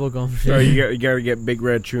 5 bubblegum shit. Oh, you gotta get Big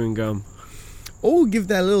Red chewing gum. Oh, give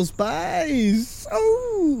that little spice.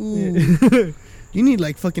 Oh. You need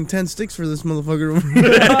like fucking 10 sticks for this motherfucker over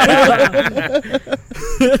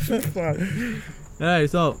here. Hey,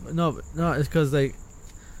 so no, it's because like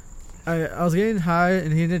I was getting high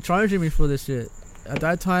and he didn't charge me for this shit. At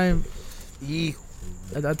that time,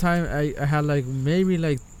 I had like maybe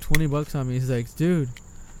like $20 on me. He's like, dude,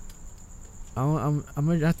 I'm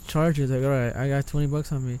gonna have to charge you. He's like, all right, I got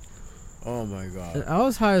 $20 on me. Oh my god. And I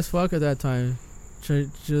was high as fuck at that time.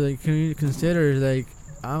 Like, can you consider like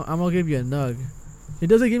I'm gonna give you a nug? He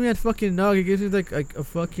doesn't give me a fucking nug. He gives me like a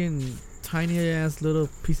fucking tiny ass little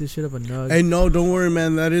piece of shit of a nug. Hey, no, don't worry,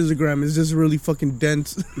 man. That is a gram. It's just really fucking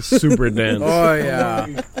dense. Super dense. Oh yeah.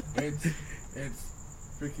 It's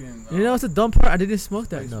freaking. You know what's the dumb part? I didn't smoke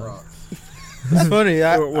that Space nug. rocks. It's funny.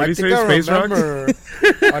 What do you say, Space Rocks? I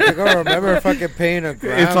think I remember fucking paying a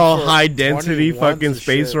gram. It's all for high density 21 fucking and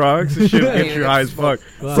space shit. rocks. This shit gets you high as fuck.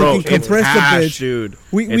 Wow. Bro, Fucking it's compress the hash, bitch. dude.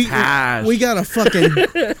 We got a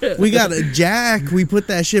fucking, we got a jack. We put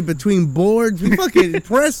that shit between boards. We fucking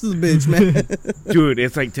press the bitch, man. Dude,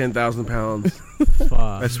 it's like 10,000 pounds. Fuck.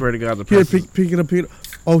 I swear to God, the Here, press pick it up. Pick it up.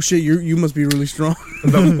 Oh shit, you must be really strong.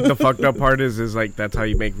 the fucked up part is like that's how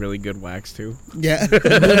you make really good wax too. Yeah.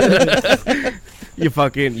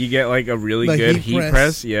 You get like a really Like good heat heat press.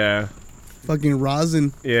 press. Yeah. Fucking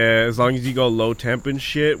rosin. Yeah, as long as you go low temp and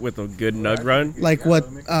shit with a good nug run. Like what?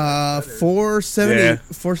 470, Yeah.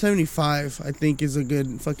 475. I think is a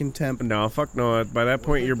good fucking temp. No, fuck no. By that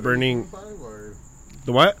point, you're burning 375 or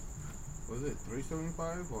the what? was it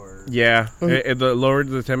 375 or? Yeah, Okay. the lower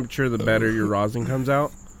the temperature, the better your rosin comes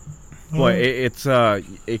out. But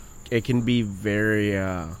it can be very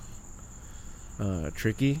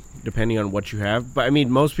tricky depending on what you have. But I mean,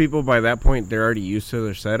 most people by that point they're already used to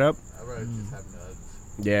their setup. I'd rather just have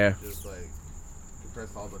nugs. Yeah, Just like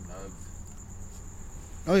compress all the nugs.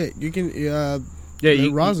 Oh yeah, you can. yeah. The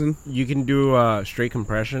rosin. You can do straight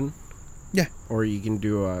compression. Yeah. Or you can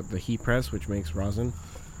do the heat press, which makes rosin.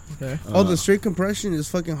 Okay. The straight compression is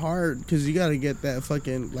fucking hard because you gotta get that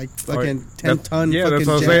fucking 10 that- ton. Yeah, fucking that's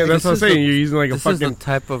what I'm jack. saying. That's This what I'm is saying. the- You're using like a This is the fucking.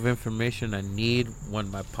 type of information I need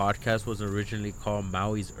when my podcast was originally called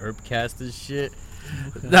Maui's Herbcast and shit.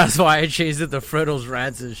 That's why I changed it to Fredo's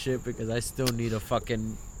Rants and shit, because I still need a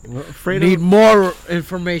fucking need more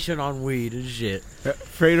information on weed and shit.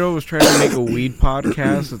 Fredo was trying to make a weed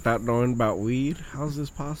podcast without knowing about weed. How's this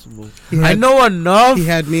possible? I know enough, He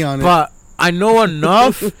had me on it. but I know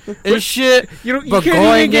enough and shit. You But can't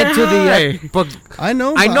going even get into high. but I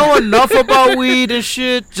know. I about know it. enough about weed and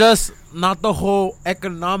shit, just not the whole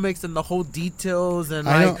economics and the whole details and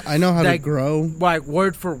I know how to like, grow. like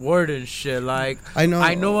word for word and shit. Like I know.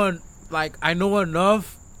 I know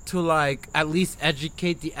enough to like at least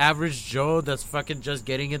educate the average Joe that's fucking just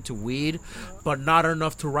getting into weed, but not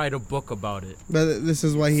enough to write a book about it. But this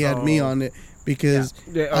is why he had me So- on it because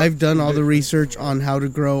Yeah, I've done all the research on how to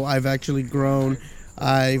grow. I've actually grown.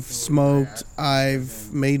 I've smoked.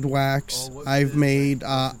 I've made wax. I've made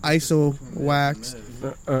ISO wax.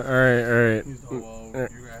 All right.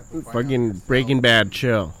 Fucking Breaking Bad,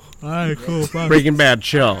 chill. Alright, cool. Fine. Breaking Bad,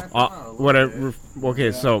 chill. Whatever.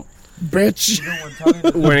 Okay, so Bitch.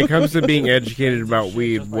 when it comes to being educated about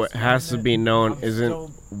weed, what has to be known isn't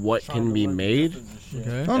what can be made.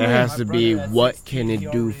 Okay. Oh, It no. has to be what can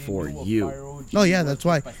it do for you. Oh yeah, that's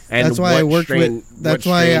why. And That's why I what worked strain- with. That's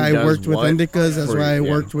what why strain I does worked with what indicas. That's for why I you,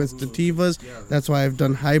 yeah. worked with sativas. That's why I've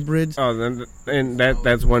done hybrids. Oh, then and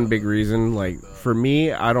that's one big reason. Like for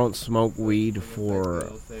me, I don't smoke weed for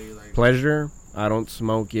pleasure. I don't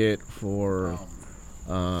smoke it for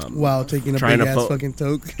While taking a Trying big to ass fucking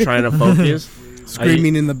toke, trying to focus.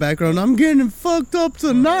 screaming in the background, "I'm getting fucked up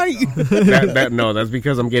tonight." No, that's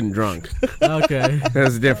because I'm getting drunk. Okay.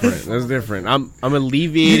 That's different. That's different. I'm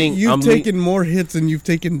alleviating. You've I'm taken more hits than you've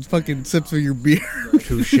taken fucking sips of your beer.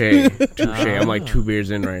 touche. I'm like 2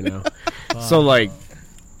 beers in right now. So like,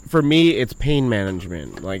 for me, it's pain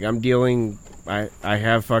management. Like I'm dealing. I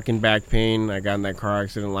have fucking back pain. I got in that car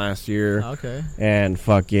accident last year. Okay. And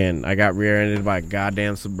fucking, I got rear-ended by a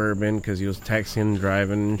goddamn Suburban because he was texting and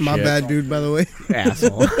driving and My shit. bad, dude. By the way,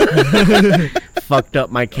 Asshole. Fucked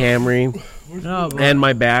up my Camry No, but, and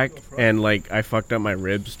my back, and like I fucked up my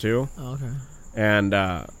ribs too. oh, okay. And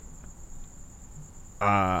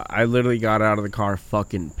I literally got out of the car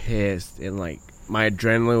fucking pissed, and like my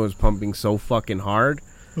adrenaline was pumping so fucking hard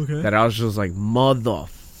that I was just like,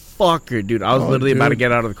 motherfucker, dude. I was literally about to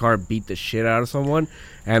get out of the car, beat the shit out of someone,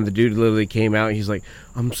 and the dude literally came out. And he's like,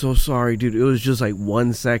 I'm so sorry, dude. It was just like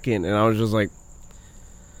 1 second, and I was just like,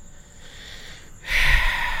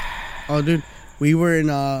 oh, dude, we were in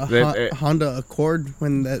a Honda Accord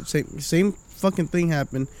when that same fucking thing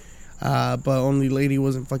happened, but only lady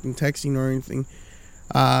wasn't fucking texting or anything.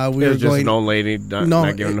 We were just going, an old lady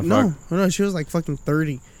not giving a fuck. No, she was like fucking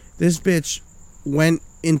 30. This bitch went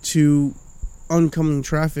into oncoming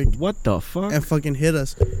traffic. What the fuck? And fucking hit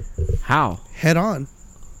us. How? Head on.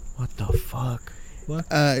 What the fuck?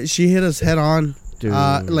 What? She hit us head on. Dude.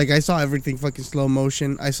 Like I saw everything fucking slow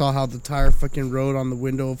motion. I saw how the tire fucking rode on the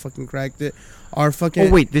window, fucking cracked it. Our fucking.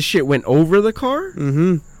 Oh wait, this shit went over the car?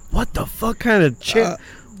 Mm-hmm. What the fuck kind of shit?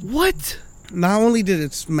 What? Not only did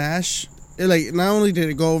it smash, not only did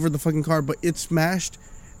it go over the fucking car, but it smashed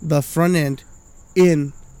the front end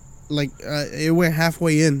in, it went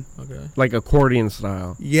halfway in. Okay. Like accordion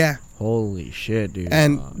style. Yeah. Holy shit, dude.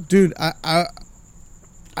 And dude, I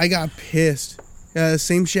got pissed.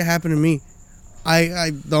 Same shit happened to me.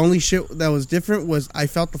 The only shit that was different was I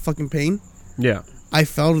felt the fucking pain. Yeah. I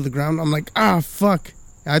fell to the ground. I'm like, fuck.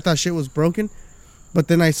 I thought shit was broken. But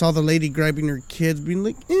then I saw the lady grabbing her kids, being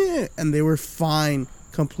like, and they were fine.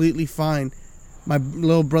 Completely fine. My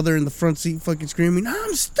little brother in the front seat fucking screaming,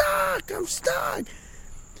 I'm stuck.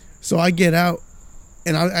 So I get out,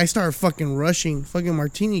 and I start fucking rushing. Fucking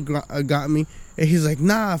Martini got me. And he's like,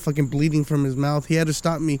 nah, fucking bleeding from his mouth. He had to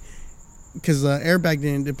stop me because the airbag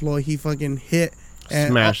didn't deploy. He fucking hit.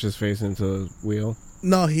 And smashed his face into the wheel.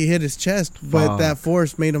 No, he hit his chest, but that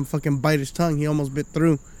force made him fucking bite his tongue. He almost bit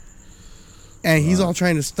through. And he's all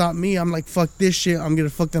trying to stop me. I'm like, fuck this shit. I'm going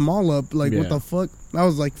to fuck them all up. Like, what the fuck? I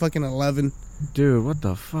was like fucking 11. Dude, what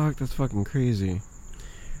the fuck? That's fucking crazy.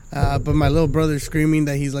 But my little brother's screaming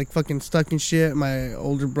that he's like fucking stuck in shit. My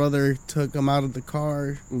older brother took him out of the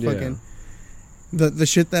car. Fucking. The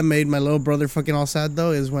shit that made my little brother fucking all sad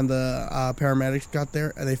though is when the paramedics got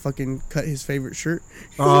there and they fucking cut his favorite shirt.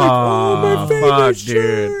 My favorite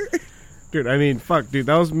shirt. Dude, I mean, fuck, dude.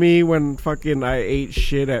 That was me when fucking I ate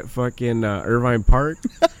shit at fucking Irvine Park.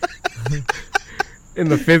 In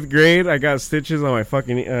the 5th grade, I got stitches on my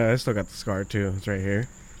fucking... I still got the scar, too. It's right here.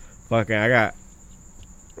 Fucking, I got...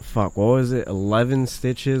 Fuck, what was it? 11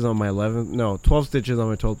 stitches on my 11th... No, 12 stitches on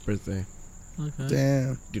my 12th birthday. Okay.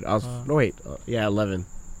 Damn. Dude, I was... no, wait. Yeah, 11.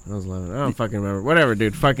 I was 11. I don't fucking remember. Whatever,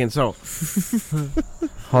 dude. Fucking so...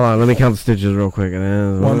 Hold on, let me count the stitches real quick.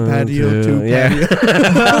 One patio, two patio.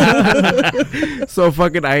 Yeah. So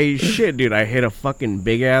fucking I ate shit, dude. I hit a fucking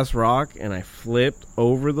big ass rock and I flipped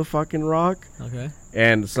over the fucking rock. Okay.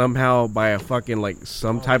 And somehow by a fucking like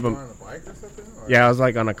some type of... On a bike or something? Or? Yeah, I was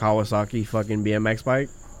like on a Kawasaki fucking BMX bike.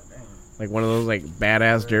 Like one of those like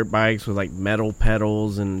badass dirt bikes with like metal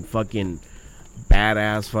pedals and fucking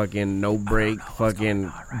badass fucking no brake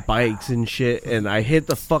fucking bikes and shit. And I hit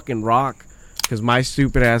the fucking rock because my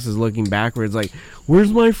stupid ass is looking backwards like,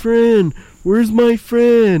 where's my friend? Where's my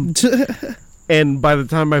friend? And by the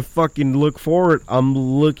time I fucking look forward, I'm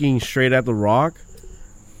looking straight at the rock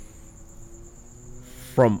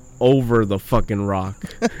from over the fucking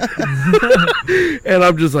rock. And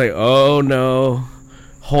I'm just like, oh no.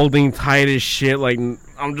 Holding tight as shit. Like,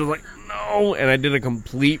 I'm just like, no. And I did a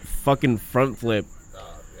complete fucking front flip.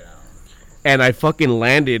 And I fucking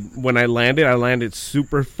landed. When I landed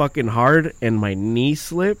super fucking hard. And my knee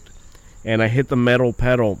slipped. And I hit the metal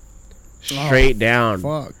pedal straight down.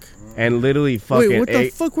 Fuck. And literally fucking... Wait, what the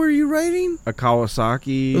fuck were you riding? A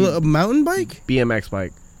Kawasaki... A mountain bike? BMX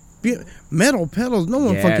bike. Metal pedals? No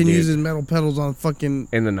one fucking uses metal pedals on fucking...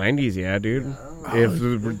 In the 90s, yeah, dude.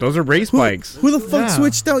 Those are race bikes. Who the fuck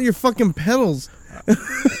switched out your fucking pedals?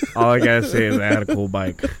 All I gotta say is I had a cool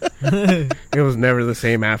bike. It was never the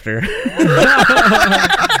same after.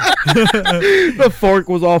 The fork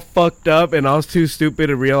was all fucked up, and I was too stupid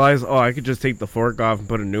to realize, I could just take the fork off and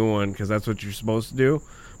put a new one, because that's what you're supposed to do.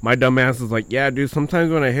 My dumb ass was like, yeah, dude,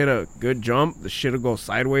 sometimes when I hit a good jump, the shit will go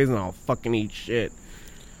sideways, and I'll fucking eat shit.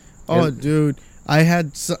 Oh, dude. I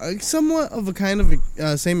had somewhat of a kind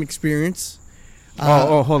of same experience.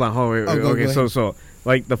 Hold on. Wait, okay, go so,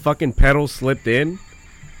 like, the fucking pedal slipped in,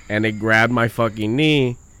 and it grabbed my fucking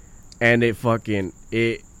knee, and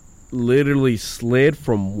it literally slid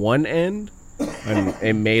from one end, and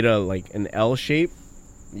it made an L shape.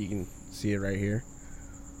 You can see it right here,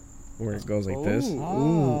 where it goes like this.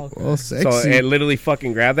 Oh, sexy. So it literally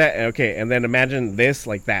fucking grabbed that, and then imagine this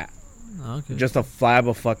like that. Okay. Just a flab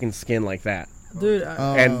of fucking skin like that. Dude,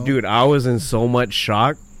 Dude, I was in so much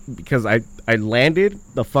shock because I landed,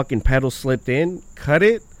 the fucking pedal slipped in, cut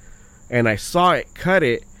it, and I saw it cut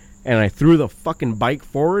it, and I threw the fucking bike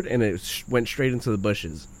forward, and it went straight into the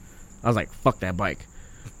bushes. I was like, fuck that bike.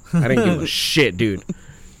 I didn't give a shit, dude.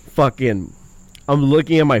 Fucking, I'm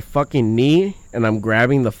looking at my fucking knee, and I'm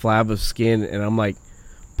grabbing the flab of skin, and I'm like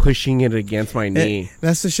pushing it against my knee.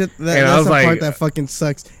 That's the shit. That's the part that fucking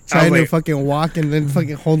sucks. Trying to fucking walk and then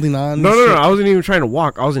fucking holding on. No. I wasn't even trying to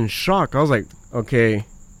walk. I was in shock. I was like, okay,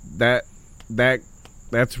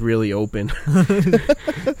 that's really open.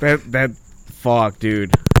 that fuck,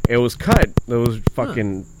 dude. It was cut. It was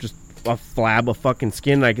fucking just a flab of fucking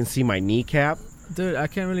skin. I can see my kneecap. Dude, I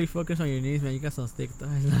can't really focus on your knees, man. You got some thick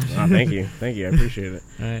thighs. Oh, thank you. I appreciate it.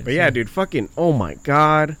 Right, but yeah, dude, fucking, oh my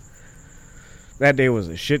god, that day was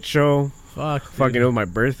a shit show. Fucking, it was my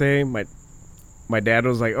birthday. My dad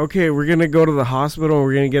was like, okay, we're gonna go to the hospital and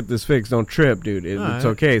we're gonna get this fixed. Don't trip, dude. It's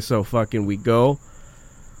okay. So fucking we go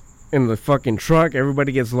in the fucking truck.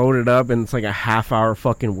 Everybody gets loaded up, and it's like a half-hour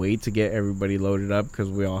fucking wait to get everybody loaded up because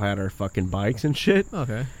we all had our fucking bikes and shit.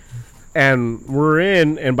 Okay. And we're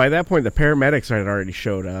in, and by that point, the paramedics had already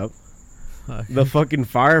showed up. Okay. The fucking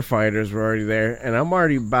firefighters were already there, and I'm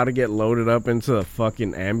already about to get loaded up into the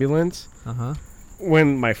fucking ambulance.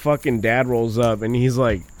 When my fucking dad rolls up, and he's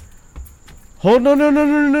like, "Hold no,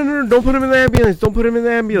 don't put him in the ambulance. Don't put him in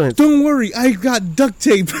the ambulance. Don't worry, I got duct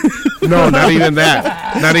tape." No, not even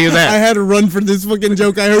that. Not even that. I had to run for this fucking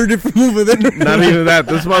joke. I heard it from over there. Not even that.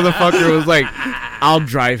 This motherfucker was like, "I'll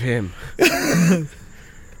drive him."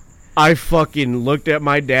 I fucking looked at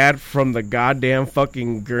my dad from the goddamn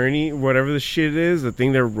fucking gurney, whatever the shit is, the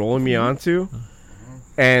thing they're rolling me onto,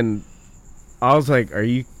 and I was like, "Are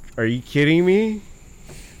you kidding me?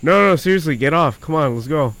 No, seriously, get off. Come on, let's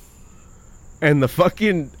go." And the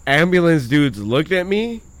fucking ambulance dudes looked at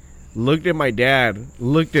me, looked at my dad,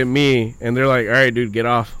 looked at me, and they're like, "All right, dude, get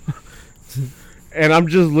off." And I'm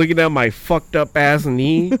just looking at my fucked up ass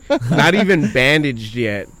knee, not even bandaged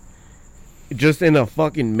yet. Just in a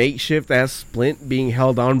fucking makeshift ass splint being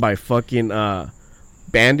held on by fucking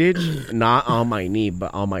bandage, not on my knee,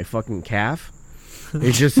 but on my fucking calf.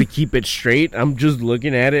 It's just to keep it straight. I'm just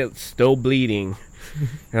looking at it, still bleeding.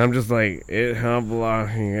 And I'm just like, it help a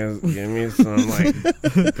lot. You guys give me some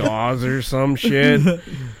like gauze or some shit.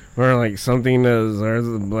 Or like something that deserves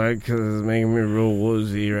the blood because it's making me real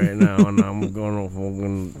woozy right now. And I'm going to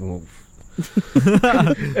fucking...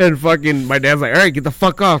 And fucking my dad's like, all right, get the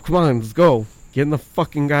fuck off. Come on, let's go. Get in the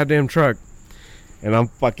fucking goddamn truck. And I'm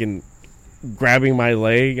fucking grabbing my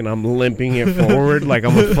leg and I'm limping it forward like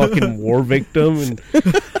I'm a fucking war victim. And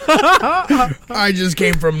I just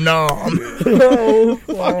came from Nam. Oh,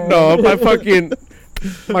 fuck no.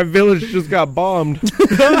 My village just got bombed.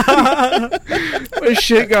 My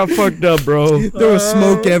shit got fucked up, bro. There was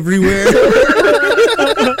smoke everywhere.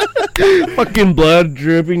 Fucking blood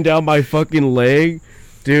dripping down my fucking leg.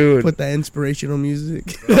 Dude. Put that inspirational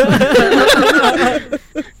music.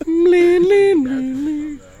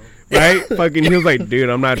 Right? Fucking, he was like, dude,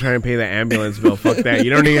 I'm not trying to pay the ambulance bill. Fuck that. You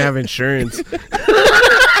don't even have insurance.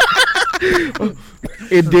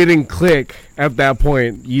 It didn't click at that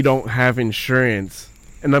point. You don't have insurance.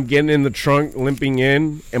 And I'm getting in the trunk, limping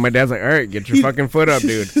in, and my dad's like, all right, get your fucking foot up,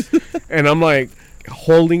 dude. And I'm like,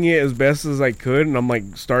 holding it as best as I could, and I'm like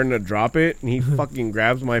starting to drop it, and he fucking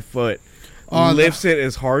grabs my foot, lifts it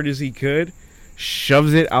as hard as he could,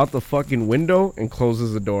 shoves it out the fucking window, and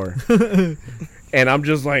closes the door. And I'm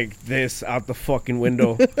just like this out the fucking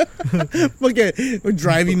window. Fucking, we're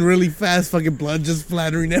driving really fast, fucking blood just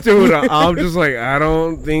flattering everywhere. Dude, I'm just like, I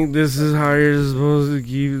don't think this is how you're supposed to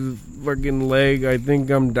keep the fucking leg. I think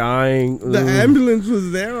I'm dying. The ambulance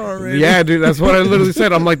was there already. Yeah, dude, that's what I literally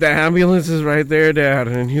said. I'm like, the ambulance is right there, Dad.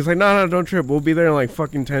 And he's like, no, don't trip. We'll be there in like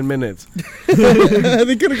fucking 10 minutes.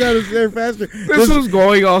 They could have got us there faster. This was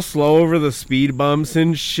going all slow over the speed bumps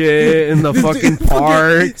and shit in the fucking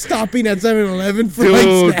park. Stopping at 7-Eleven for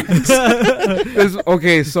Dude. like snacks.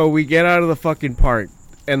 Okay, so we get out of the fucking park.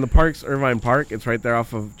 And the park's Irvine Park. It's right there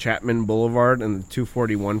off of Chapman Boulevard and the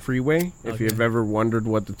 241 freeway. If you've ever wondered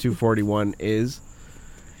what the 241 is,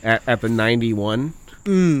 at the 91,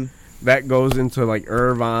 that goes into like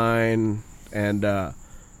Irvine and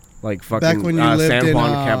like fucking San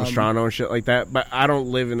Juan Capistrano and shit like that. But I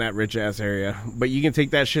don't live in that rich ass area. But you can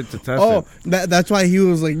take that shit to test it. That's why he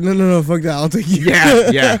was like, no, fuck that. I'll take you.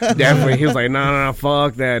 Yeah, definitely. He was like, no,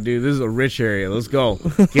 fuck that, dude. This is a rich area. Let's go.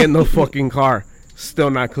 Get in the fucking car.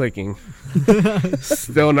 Still not clicking.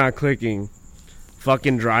 Still not clicking.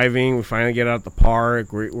 Fucking driving. We finally get out the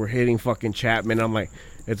park. We're hitting fucking Chapman. I'm like,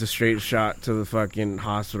 it's a straight shot to the fucking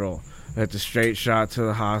hospital. It's a straight shot to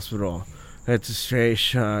the hospital. It's a straight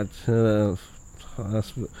shot to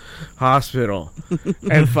the hospital.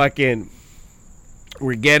 And fucking,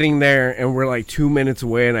 we're getting there, and we're like 2 minutes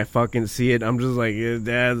away, and I fucking see it. I'm just like, yeah,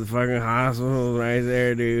 Dad, the fucking hospital's right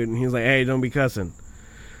there, dude. And he's like, hey, don't be cussing.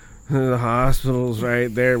 The hospital's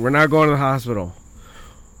right there. We're not going to the hospital.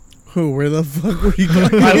 Where the fuck were you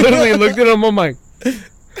going? I literally looked at him. I'm like,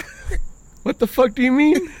 what the fuck do you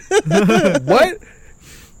mean? What?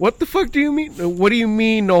 What the fuck do you mean? What do you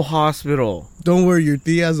mean no hospital? Don't worry, your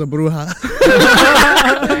tia's a bruja.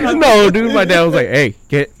 No, dude, my dad was like, hey,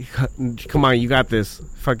 come on, you got this.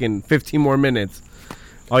 Fucking 15 more minutes.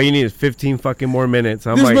 All you need is 15 fucking more minutes.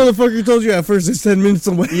 I'm this like, motherfucker told you at first it's 10 minutes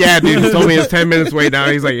away. yeah, dude, he told me it's 10 minutes away now.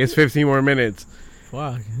 He's like, it's 15 more minutes.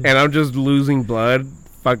 Fuck. And I'm just losing blood,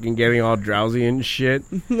 fucking getting all drowsy and shit.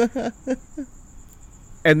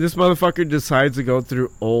 And this motherfucker decides to go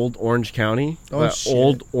through Old Orange County, Shit.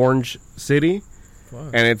 Old Orange City.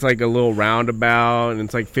 Fuck. And it's like a little roundabout, and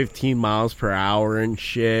it's like 15 miles per hour and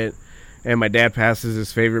shit. And my dad passes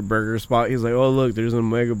his favorite burger spot. He's like, oh, look, there's a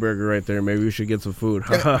Mega Burger right there. Maybe we should get some food.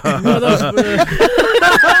 I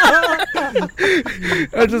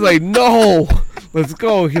was just like, no, let's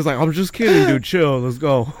go. He's like, I'm just kidding, dude. Chill. Let's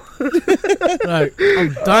go. Like,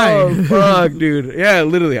 I'm dying. Oh, fuck, dude. Yeah,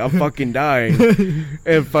 literally, I'm fucking dying.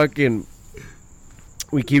 And fucking,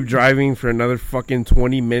 we keep driving for another fucking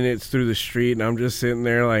 20 minutes through the street, and I'm just sitting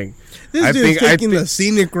there like, This dude's taking the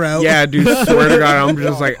scenic route. yeah, dude, swear to God, I'm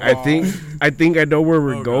just like, I think I know where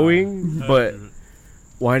we're going, but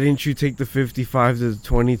why didn't you take the 55 to the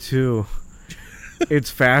 22?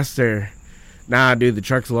 It's faster. Nah, dude, the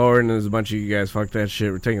truck's lower, and there's a bunch of you guys. Fuck that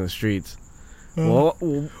shit. We're taking the streets. Well,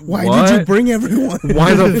 why did you bring everyone?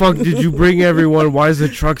 Why the fuck did you bring everyone? Why is the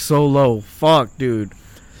truck so low? Fuck, dude.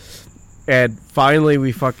 And finally,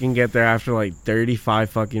 we fucking get there after like 35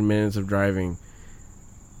 fucking minutes of driving.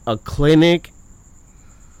 A clinic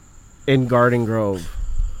in Garden Grove.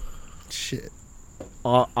 Shit.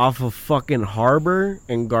 Off of fucking Harbor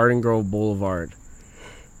and Garden Grove Boulevard.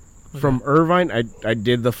 Okay. From Irvine, I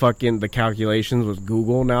did the calculations with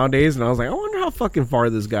Google nowadays, and I was like, I wonder how fucking far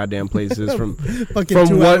this goddamn place is from fucking from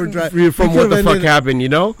 2 hour drive. From what the fuck happened, you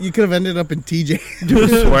know? You could have ended up in TJ. Dude,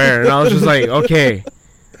 I swear. And I was just like, okay,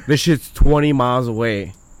 this shit's 20 miles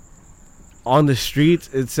away. On the streets,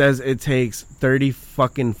 it says it takes 30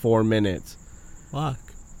 fucking 4 minutes. Fuck.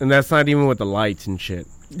 And that's not even with the lights and shit.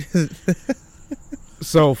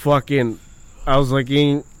 So fucking, I was like,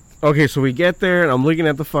 okay, so we get there, and I'm looking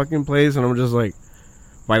at the fucking place, and I'm just like,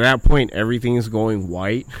 by that point, everything is going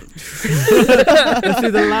white. I see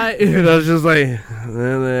the light. And I was just like,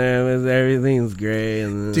 everything's gray.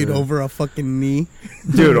 And, dude, over a fucking knee.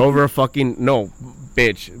 Dude, over a fucking, no,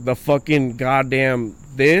 bitch. The fucking goddamn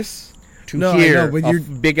this to no, here, I know, but a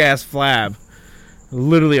big ass flab.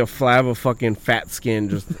 Literally a flab of fucking fat skin.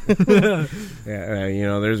 Just yeah, you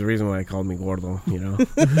know, there's a reason why they called me Gordo, you know.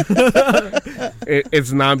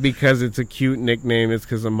 It's not because it's a cute nickname, it's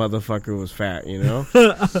because the motherfucker was fat, you know.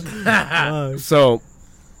 So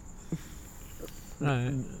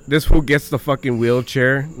this fool gets the fucking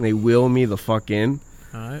wheelchair, and they wheel me the fuck in.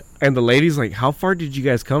 Alright. And the lady's like, how far did you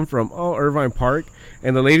guys come from? Oh, Irvine Park.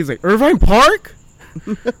 And the lady's like, Irvine Park?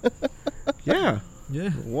 Yeah.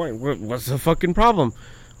 Yeah. What's the fucking problem?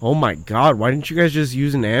 Oh my God, why didn't you guys just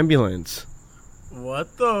use an ambulance?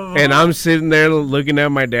 What the fuck? And I'm sitting there looking at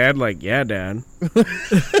my dad like, yeah, Dad.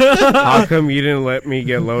 How come you didn't let me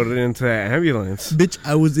get loaded into that ambulance? Bitch,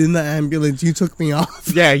 I was in the ambulance. You took me off.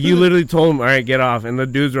 Yeah, you literally told him, all right, get off. And the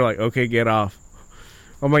dudes were like, okay, get off.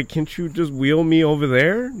 I'm like, can't you just wheel me over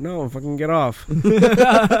there? No, fucking get off.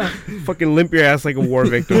 Fucking limp your ass like a war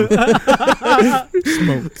victim.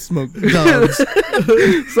 Smoke dogs.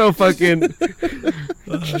 So fucking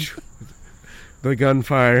the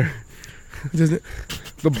gunfire, the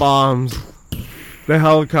bombs, the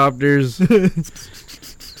helicopters.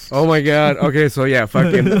 Oh my God. Okay, so yeah,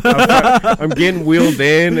 fucking I'm getting wheeled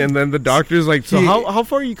in, and then the doctor's like, so how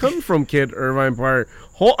far are you coming from, kid? Irvine Park.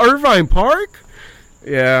 Whole Irvine Park?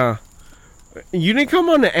 Yeah. You didn't come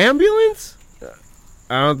on the ambulance?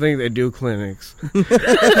 I don't think they do clinics.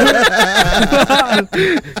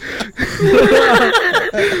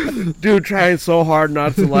 Dude, trying so hard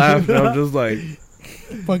not to laugh, and I'm just like,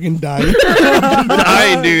 fucking dying.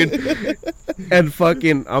 dying, dude. And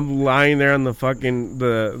fucking, I'm lying there on the fucking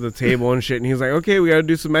the table and shit, and he's like, okay, we gotta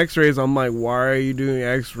do some x-rays. I'm like, why are you doing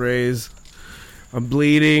x-rays? I'm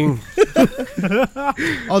bleeding.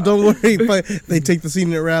 Oh, don't worry. They take the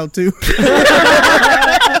scenic route, too.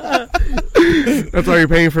 That's why you're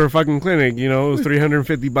paying for a fucking clinic. You know, it was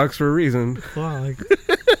 $350 for a reason. Fuck.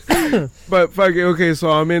 But fucking, okay, so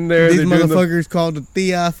I'm in there. These motherfuckers called a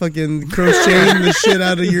tia fucking crocheting the shit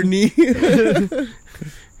out of your knee.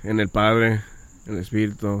 En el Padre, en el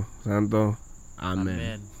Espíritu Santo.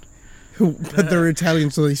 Amen. But they're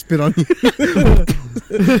Italian, so they spit on you.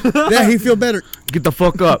 Yeah, he feel better. Get the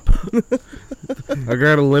fuck up. I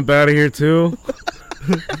gotta limp out of here too.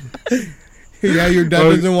 Yeah, your dad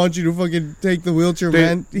doesn't want you to fucking take the wheelchair,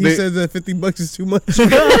 man. He says that $50 is too much.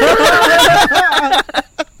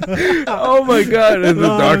 Oh my god! And the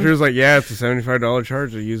doctor's like, "Yeah, it's a $75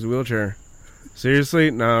 charge to use the wheelchair."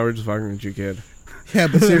 Seriously? No, we're just fucking with you, kid. Yeah,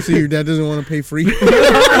 but seriously, your dad doesn't want to pay free.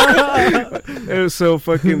 It was so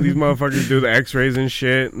fucking. These motherfuckers do the X-rays and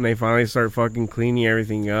shit, and they finally start fucking cleaning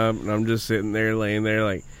everything up, and I'm just sitting there, laying there,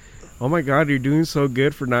 like, "Oh my god, you're doing so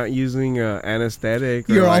good for not using anesthetic."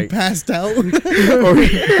 You're all like, passed out. The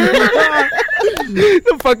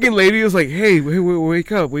fucking lady was like, "Hey,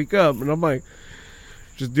 wake up!" And I'm like,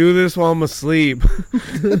 "Just do this while I'm asleep."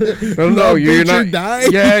 No, you're not.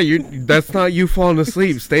 Dying. Yeah, that's not you falling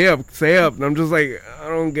asleep. Stay up. And I'm just like, I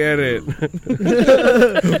don't get it.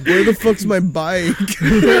 Where the fuck's my bike?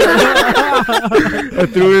 I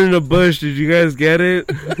threw it in a bush. Did you guys get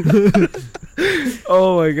it?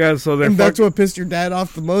 Oh my god! So and that's what pissed your dad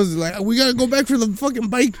off the most. Like, we gotta go back for the fucking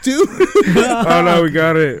bike too. Oh no, we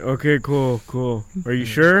got it. Okay, cool. Are you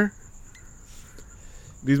sure?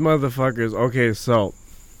 These motherfuckers. Okay, so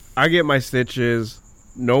I get my stitches.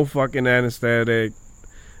 No fucking anesthetic.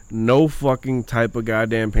 No fucking type of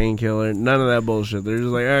goddamn painkiller. None of that bullshit. They're just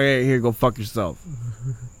like, okay, here, go fuck yourself.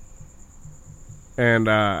 And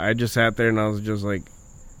I just sat there and I was just like,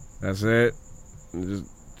 that's it. And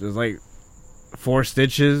just like 4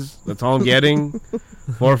 stitches. That's all I'm getting.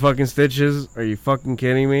 4 fucking stitches. Are you fucking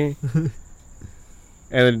kidding me?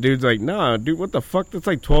 And the dude's like, nah, dude, what the fuck? That's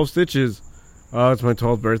like 12 stitches. Oh, it's my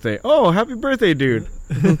 12th birthday. Oh, happy birthday, dude.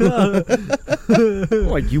 I'm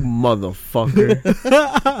like, you motherfucker.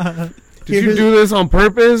 Did you do this on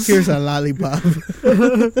purpose? Here's a lollipop.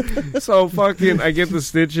 So fucking, I get the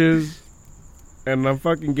stitches, and I'm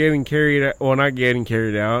fucking getting carried out. Well, not getting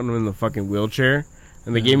carried out. I'm in the fucking wheelchair.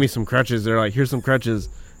 And they gave me some crutches. They're like, here's some crutches.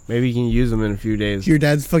 Maybe you can use them in a few days. Your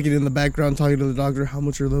dad's fucking in the background talking to the doctor. How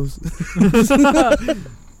much are those?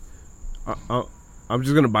 I'm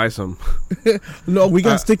just going to buy some. No, we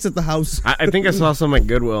got sticks at the house. I think I saw some at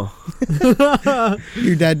Goodwill.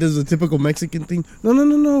 Your dad does a typical Mexican thing.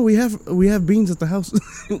 No. We have beans at the house.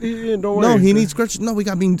 Yeah, don't worry. No, he needs crutches. No, we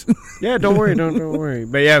got beans. Yeah, don't worry. Don't worry.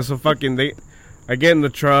 But yeah, so fucking I get in the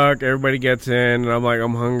truck, everybody gets in, and I'm like,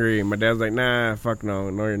 I'm hungry. And my dad's like, nah, fuck no,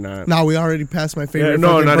 you're not. No, we already passed my favorite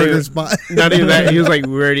not burger even, spot. Not even that. He was like,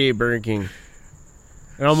 we already ate Burger King.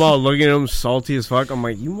 And I'm all looking at him salty as fuck. I'm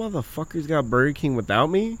like, you motherfuckers got Burger King without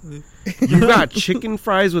me? You got chicken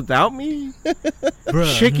fries without me?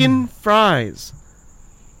 Chicken fries.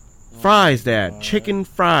 Fries, Dad. Chicken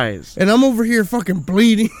fries. And I'm over here fucking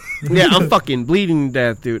bleeding. Yeah, I'm fucking bleeding to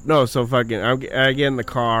death, dude. No, so fucking, I get in the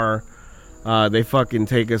car. They fucking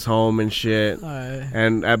take us home and shit. Right.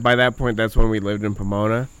 And by that point, that's when we lived in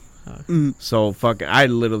Pomona. So fucking, I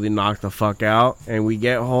literally knocked the fuck out. And we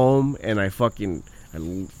get home, and I fucking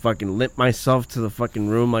limp myself to the fucking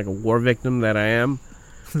room like a war victim that I am.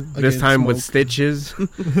 This time with stitches.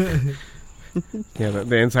 Yeah,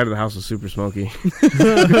 the inside of the house was super smoky.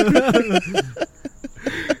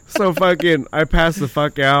 So fucking, I passed the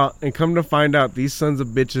fuck out, and come to find out, these sons of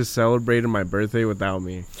bitches celebrated my birthday without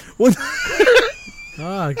me. What?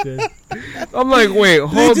 Oh, good. I'm like, wait,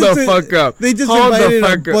 hold the fuck up. They just invited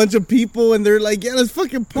a bunch of people, and they're like, yeah, let's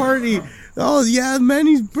fucking party. Oh, yeah,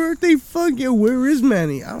 Manny's birthday. Fuck yeah, where is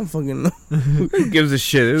Manny? I don't fucking know. Who gives a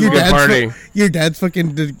shit? It was a good party. Your dad's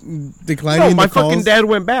fucking declining. No, my fucking dad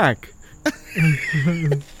went back.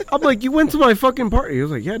 I'm like, you went to my fucking party. He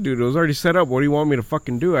was like, yeah, dude, it was already set up. What do you want me to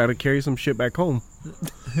fucking do? I had to carry some shit back home.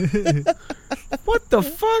 What the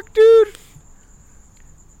fuck, dude?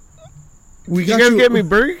 You guys get me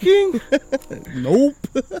Burger King? Nope.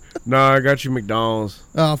 No, I got you McDonald's.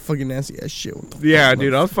 Oh, fucking nasty ass shit. Yeah,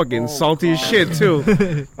 dude, I was fucking salty as shit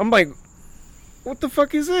too. I'm like, what the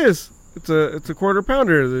fuck is this? It's a quarter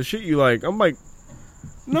pounder. The shit you like. I'm like,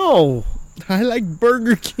 no. I like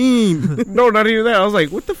Burger King. No, not even that. I was like,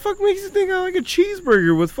 what the fuck makes you think I like a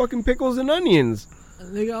cheeseburger with fucking pickles and onions?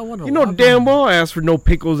 Nigga, you know damn well I ask for no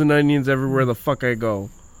pickles and onions everywhere the fuck I go.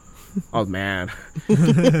 I was mad.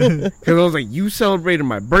 Because I was like, you celebrated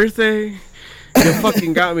my birthday. You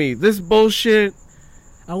fucking got me this bullshit.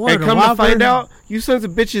 And come to find out, you sons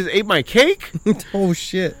of bitches ate my cake? Oh,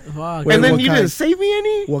 shit. Fuck. And then you didn't save me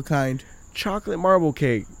any? What kind? Chocolate marble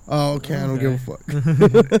cake. Oh, okay. I don't give a fuck.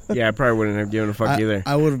 Yeah, I probably wouldn't have given a fuck either.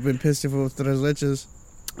 I would have been pissed if it was tres leches.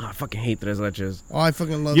 Oh, I fucking hate tres leches. Oh, I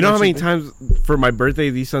fucking love. You know how many times for my birthday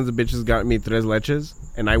these sons of bitches got me tres leches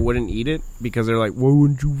and I wouldn't eat it because they're like, why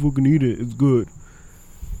wouldn't you fucking eat it? It's good.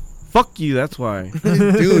 Fuck you, that's why.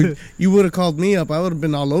 Dude, you would have called me up. I would have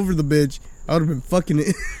been all over the bitch. I would have been fucking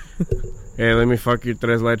it. Hey, let me fuck your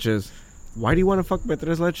tres leches. Why do you want to fuck my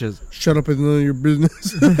tres leches? Shut up, it's none of your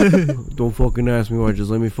business. Don't fucking ask me why. Just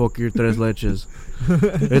let me fuck your tres leches.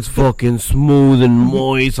 It's fucking smooth and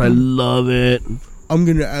moist. I love it. I'm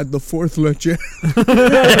gonna add the fourth leche.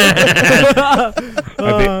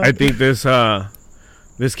 I think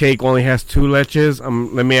this cake only has 2 leches.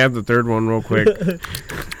 Let me add the third one real quick.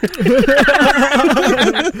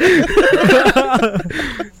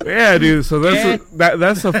 Yeah, dude. So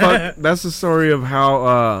that's the story of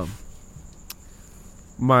how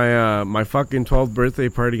my fucking 12th birthday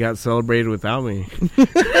party got celebrated without me.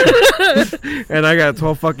 And I got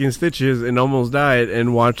 12 fucking stitches and almost died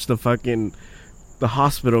and watched the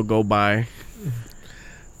hospital go by.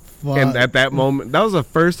 Fuck. And at that moment, that was the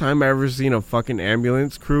first time I ever seen a fucking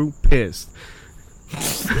ambulance crew pissed.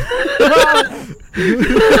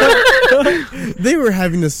 They were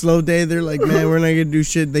having a slow day. They're like, man, we're not gonna do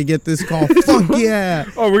shit. They get this call. Fuck yeah.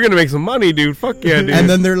 Oh, we're gonna make some money, dude. Fuck yeah, dude. And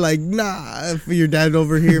then they're like, nah, for your dad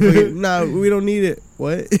over here. Nah, we don't need it.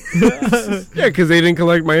 What? Yeah, because they didn't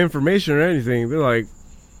collect my information or anything. They're like,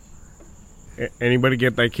 anybody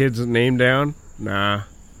get that kid's name down? Nah.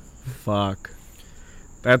 Fuck.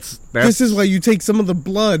 This is why you take some of the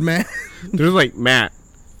blood, man. They're like, Matt,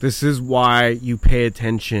 this is why you pay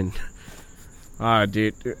attention.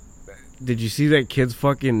 Dude, did you see that kid's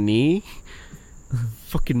fucking knee?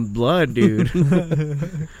 Fucking blood, dude.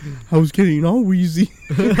 I was getting all wheezy.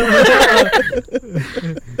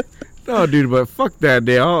 No, dude, but fuck that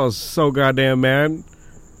day. I was so goddamn mad.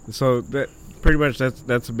 So that pretty much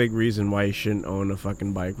that's a big reason why you shouldn't own a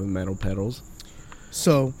fucking bike with metal pedals.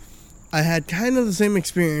 So, I had kind of the same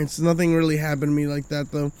experience. Nothing really happened to me like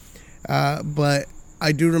that, though. But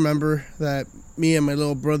I do remember that me and my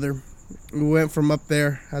little brother, we went from up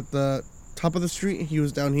there at the top of the street. He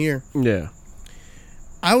was down here. Yeah.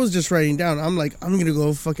 I was just riding down. I'm like, I'm going to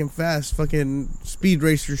go fucking fast, fucking speed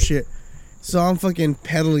racer shit. So I'm fucking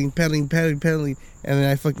pedaling. And then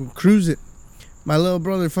I fucking cruise it. My little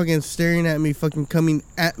brother fucking staring at me, fucking coming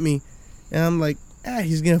at me. And I'm like,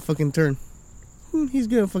 he's going to fucking turn. He's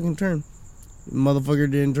gonna fucking turn.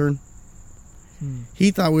 Motherfucker didn't turn.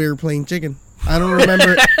 He thought we were playing chicken. I don't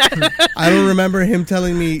remember. I don't remember him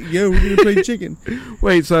telling me, "Yo, we're gonna play chicken."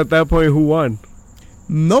 Wait, so at that point, who won?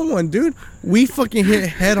 No one, dude. We fucking hit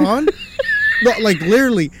head on. No, like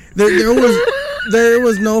literally, there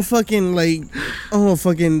was no fucking like,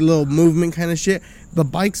 fucking little movement kind of shit. The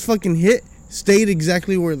bikes fucking stayed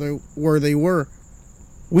exactly where they were.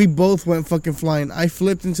 We both went fucking flying. I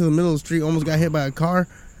flipped into the middle of the street, almost got hit by a car.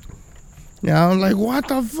 Yeah, I'm like, what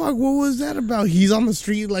the fuck? What was that about? He's on the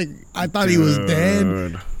street, like, I thought he was dead.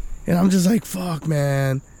 And I'm just like, fuck,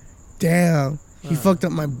 man. Damn. He fucked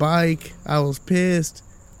up my bike. I was pissed.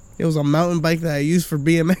 It was a mountain bike that I used for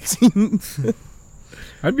BMXing.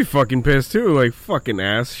 I'd be fucking pissed too, like fucking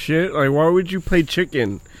ass shit. Like, why would you play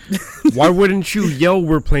chicken? Why wouldn't you yell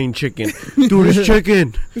we're playing chicken? Dude, it's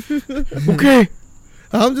chicken. Okay.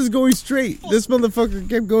 I'm just going straight. This motherfucker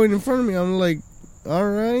kept going in front of me. I'm like, all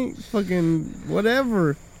right, fucking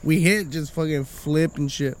whatever. We hit, just fucking flip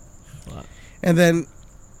and shit. Wow. And then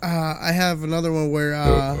I have another one where,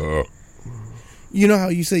 you know how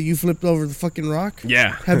you say you flipped over the fucking rock?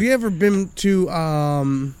 Yeah. Have you ever been to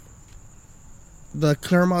the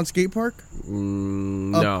Claremont Skate Park?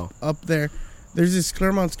 No. Up there. There's this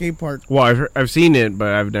Claremont Skate Park. Well, I've seen it,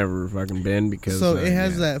 but I've never fucking been because... So it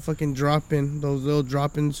has that fucking drop-in, those little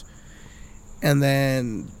drop-ins. And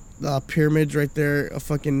then the pyramids right there, a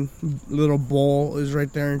fucking little bowl is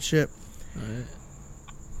right there and shit.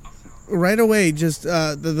 Right away, just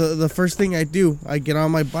the first thing I do, I get on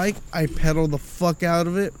my bike, I pedal the fuck out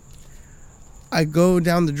of it. I go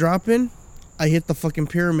down the drop-in, I hit the fucking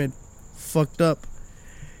pyramid. Fucked up.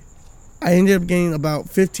 I ended up getting about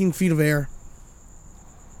 15 feet of air.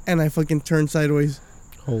 And I fucking turned sideways.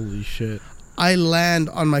 Holy shit. I land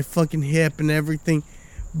on my fucking hip and everything.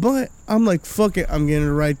 But I'm like, fuck it, I'm getting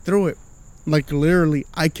right through it. Like, literally,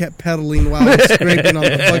 I kept pedaling while I was scraping on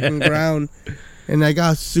the fucking ground. And I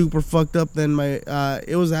got super fucked up. Then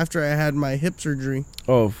it was after I had my hip surgery.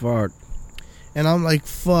 Oh, fuck. And I'm like,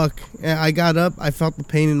 fuck. And I got up, I felt the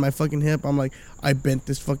pain in my fucking hip. I'm like, I bent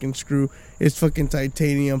this fucking screw. It's fucking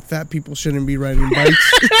titanium. Fat people shouldn't be riding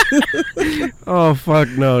bikes. Oh, fuck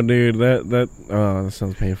no, dude. That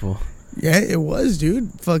sounds painful. Yeah, it was,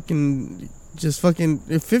 dude. Fucking, just fucking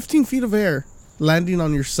 15 feet of air landing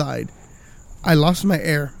on your side. I lost my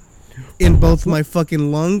air in both my fucking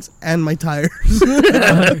lungs and my tires.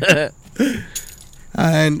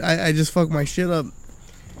 And I just fucked my shit up.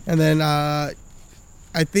 And then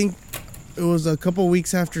I think it was a couple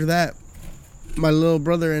weeks after that, my little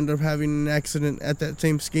brother ended up having an accident at that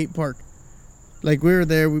same skate park. Like, we were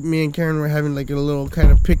there, me and Karen were having like a little kind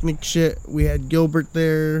of picnic shit. We had Gilbert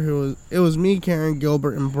there. It was me, Karen,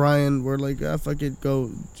 Gilbert, and Brian. We're like, fuck it, go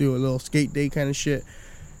do a little skate day kind of shit.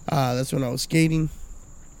 That's when I was skating.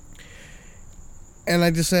 And I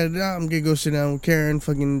decided, I'm gonna go sit down with Karen,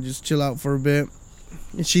 fucking just chill out for a bit.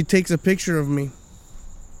 And she takes a picture of me.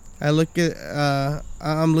 I'm looking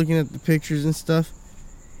at the pictures and stuff.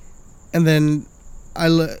 And then I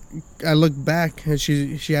look back, and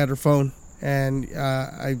she had her phone. And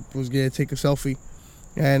I was gonna take a selfie,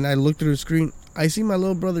 and I looked at her screen. I see my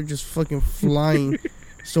little brother just fucking flying.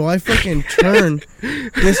 So I fucking turn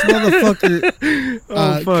this motherfucker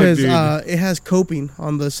because it has coping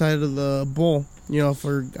on the side of the bowl,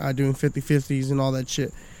 for doing 50-50s and all that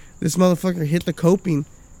shit. This motherfucker hit the coping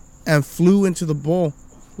and flew into the bowl,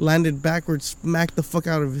 landed backwards, smacked the fuck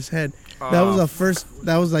out of his head. That was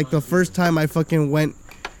the first time I fucking went.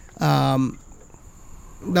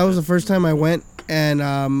 That was the first time I went,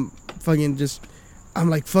 and fucking just,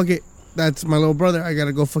 I'm like, fuck it, that's my little brother, I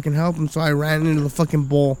gotta go fucking help him. So I ran into the fucking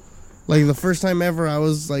bowl. Like, the first time ever, I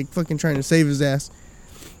was like fucking trying to save his ass,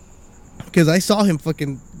 because I saw him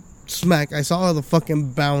fucking smack. I saw the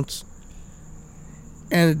fucking bounce,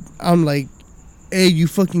 and I'm like, hey, you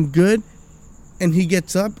fucking good? And he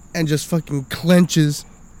gets up and just fucking clenches.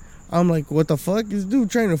 I'm like, what the fuck? This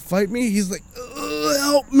dude trying to fight me? He's like,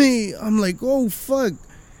 help me. I'm like, oh fuck.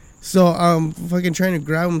 So I'm fucking trying to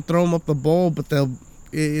grab him, throw him up the bowl, but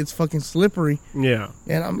it's fucking slippery. Yeah.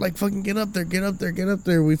 And I'm like, fucking get up there, get up there, get up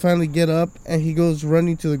there. We finally get up, and he goes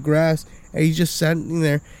running to the grass, and he's just sitting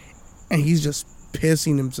there, and he's just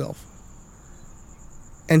pissing himself.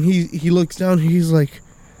 And he looks down, and he's like,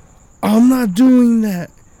 I'm not doing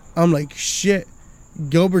that. I'm like, shit.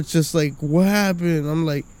 Gilbert's just like, what happened? I'm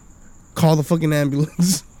like, call the fucking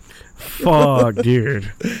ambulance. Fuck,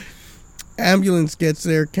 dude. Ambulance gets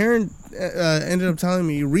there. Karen ended up telling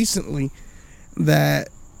me recently that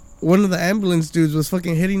one of the ambulance dudes was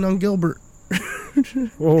fucking hitting on Gilbert.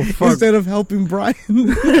 Oh, fuck. Instead of helping Brian.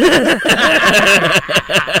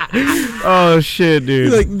 Oh, shit,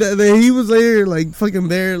 dude. Like, he was there, like, fucking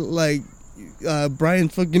there, like,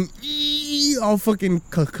 Brian's fucking all fucking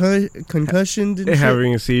concussioned and shit.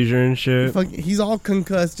 Having a seizure and shit. He's all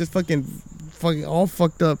concussed, just fucking all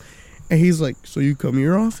fucked up. And he's like, so you come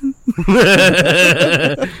here often?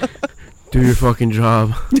 Do your fucking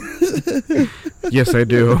job. Yes, I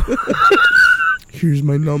do. Here's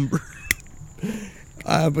my number.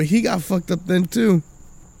 But he got fucked up then too.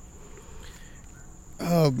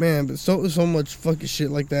 Oh man, but so much fucking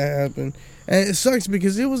shit like that happened. And it sucks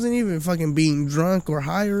because it wasn't even fucking being drunk or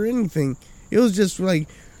high or anything. It was just like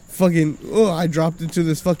fucking, I dropped into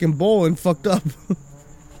this fucking bowl and fucked up.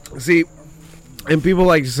 See, and people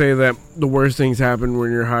like to say that the worst things happen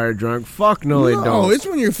when you're high or drunk. Fuck no, they don't. No, it's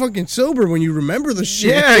when you're fucking sober, when you remember the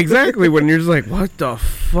shit. Yeah, exactly. When you're just like, what the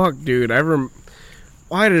fuck, dude?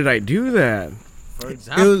 Why did I do that? For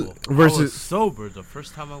example, I versus was sober the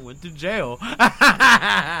first time I went to jail.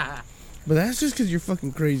 But that's just because you're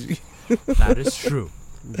fucking crazy. That is true.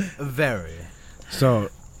 Very. So,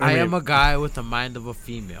 I am a guy with the mind of a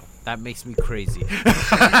female. That makes me crazy.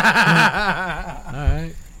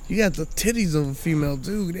 Alright. You got the titties of a female,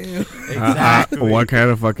 dude. Damn. Exactly. What kind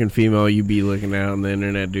of fucking female you be looking at on the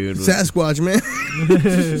internet, dude? Sasquatch, man.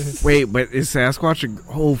 Wait, but is Sasquatch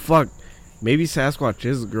oh, fuck. Maybe Sasquatch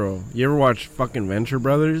is a girl. You ever watch fucking Venture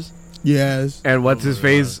Brothers? Yes. And what's his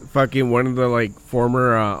face? Fucking one of the, like,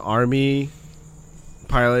 former army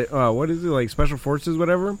pilot. What is it? Like, special forces,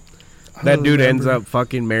 whatever? That dude ends up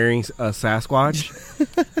fucking marrying a Sasquatch.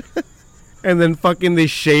 And then fucking they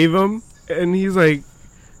shave him. And he's like,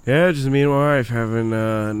 yeah, just me and my wife having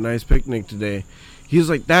a nice picnic today. He's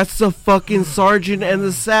like, that's the fucking sergeant and the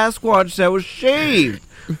Sasquatch that was shaved.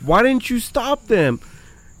 Why didn't you stop them?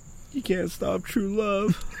 You can't stop true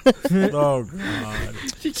love. Oh, God.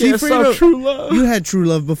 You can't stop true love. You had true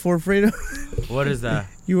love before, Fredo. What is that?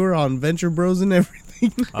 You were on Venture Bros and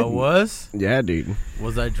everything. I was? Yeah, dude.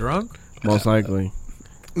 Was I drunk? Most likely.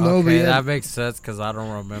 No, okay, but yeah. that makes sense because I don't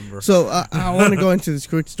remember. So I want to go into this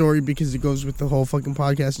quick story because it goes with the whole fucking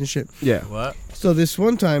podcast and shit. Yeah. What? So this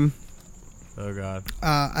one time, Oh, God.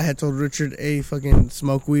 I had told Richard, hey, fucking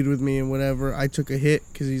smoke weed with me and whatever. I took a hit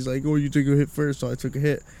because he's like, oh, you took a hit first, so I took a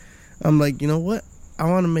hit. I'm like, you know what? I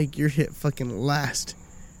want to make your hit fucking last.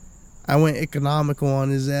 I went economical on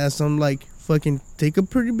his ass. I'm like, fucking take a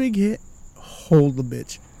pretty big hit, hold the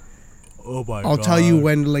bitch. Oh, my God. I'll tell you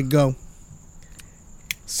when to let go.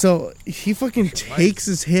 So he fucking takes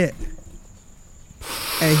his hit,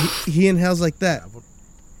 and he inhales like that.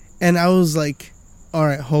 And I was like, all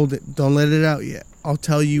right, hold it. Don't let it out yet. I'll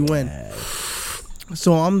tell you when.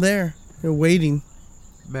 So I'm there. They're waiting.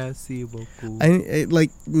 Merci beaucoup.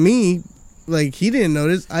 Like me, like he didn't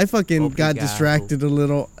notice. I fucking got Obrigado. distracted a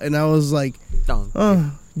little. And I was like,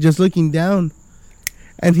 oh, just looking down.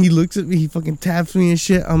 And he looks at me. He fucking taps me and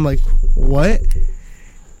shit. I'm like, what?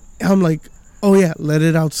 I'm like, oh yeah, let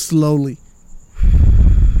it out slowly.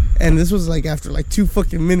 And this was like after like 2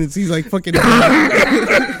 fucking minutes. He's like fucking.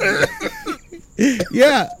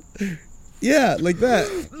 Yeah, like that.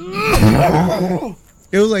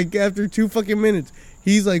 It was like after 2 fucking minutes.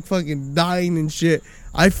 He's like fucking dying and shit.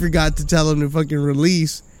 I forgot to tell him to fucking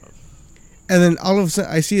release. And then all of a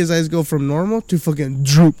sudden, I see his eyes go from normal to fucking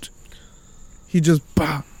drooped. He just,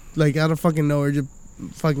 bah, like out of fucking nowhere, just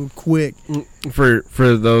fucking quick.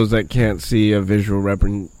 For those that can't see a visual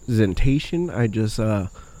representation, I just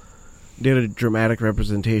did a dramatic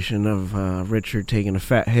representation of Richard taking a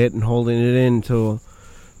fat hit and holding it in until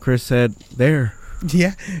Chris said, there.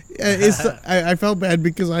 Yeah, I felt bad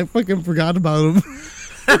because I fucking forgot about him.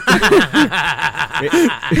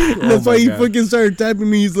 That's why he fucking started tapping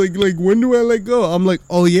me. He's like, when do I let go? I'm like,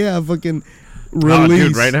 oh yeah, fucking release. Oh,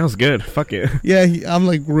 dude, right now's good. Fuck it. Yeah, I'm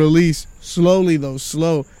like, release. Slowly though,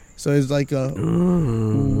 slow. So it's like a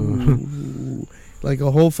ooh, like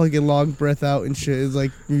a whole fucking long breath out and shit. It's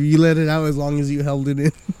like you let it out as long as you held it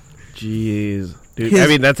in. Jeez, dude. I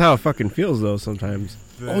mean, that's how it fucking feels though sometimes.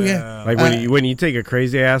 Oh yeah, like when you take a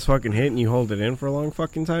crazy ass fucking hit and you hold it in for a long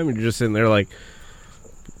fucking time and you're just sitting there like,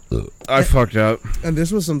 I fucked up. And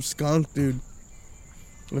this was some skunk, dude.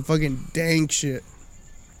 The fucking dank shit.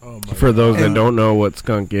 For those that don't know what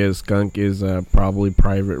skunk is probably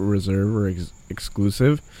private reserve or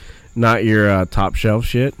exclusive, not your top shelf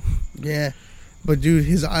shit. Yeah, but dude,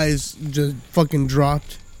 his eyes just fucking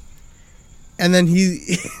dropped. And then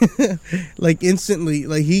he, like instantly,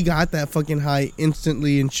 like he got that fucking high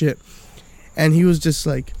instantly and shit. And he was just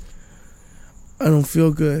like, I don't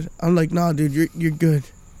feel good. I'm like, nah, dude, you're good.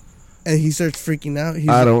 And he starts freaking out. He's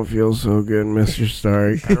I don't feel so good, Mr.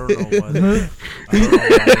 Stark. I don't know what.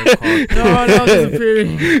 I don't know why they called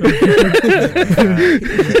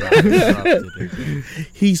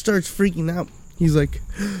he starts freaking out. He's like,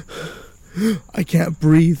 I can't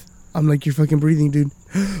breathe. I'm like, you're fucking breathing, dude.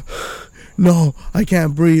 No, I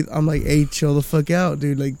can't breathe. I'm like, hey, chill the fuck out,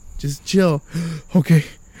 dude. Like, just chill. Okay.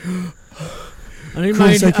 I need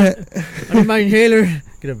Chris, I need my inhaler.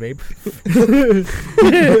 Get a vape.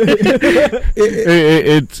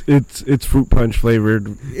 It's fruit punch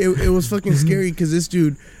flavored. It was fucking scary because this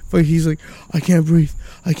dude, he's like, I can't breathe,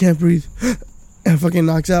 and fucking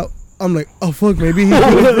knocks out. I'm like, oh fuck, maybe he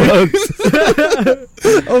couldn't breathe.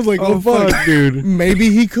 I was like, oh fuck, dude, maybe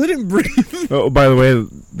he couldn't breathe. Oh, by the way,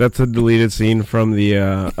 that's a deleted scene from the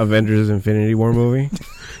Avengers Infinity War movie.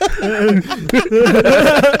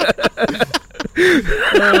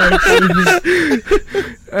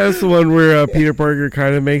 That's the one where Peter Parker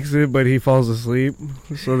kind of makes it, but he falls asleep,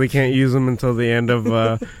 so they can't use him until the end of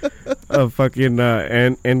fucking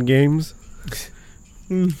end games.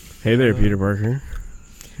 Hey there, Peter Parker.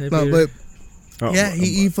 Hey, No, Peter. but yeah,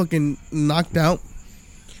 he fucking knocked out,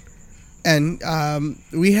 and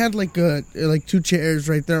we had like 2 chairs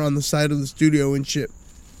right there on the side of the studio and shit,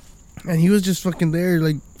 and he was just fucking there,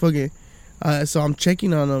 like fucking. So I'm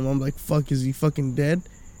checking on him. I'm like, fuck, is he fucking dead?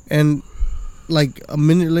 And like a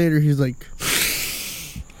minute later, he's like,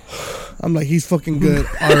 I'm like, he's fucking good.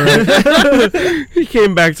 All right. He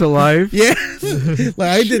came back to life. Yeah. Like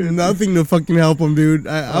I did nothing to fucking help him, dude.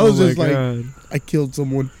 I was just like, God. I killed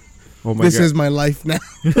someone. Oh my This God. is my life now.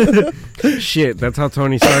 Shit, that's how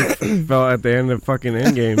Tony Stark felt at the end of fucking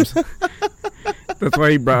Endgames. That's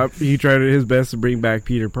why he tried his best to bring back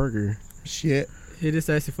Peter Parker. Shit. He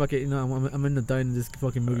decides to fuck it. You know, I'm gonna die in this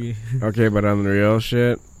fucking movie. Okay, but on the real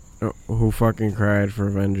shit, who fucking cried for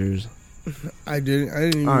Avengers? I didn't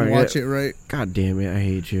even Alright, watch it right. God damn it, I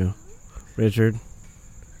hate you, Richard.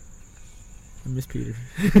 I miss Peter.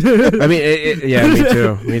 I mean, yeah,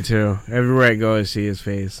 me too. Everywhere I go, I see his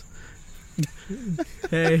face.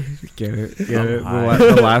 Hey. Get it? high.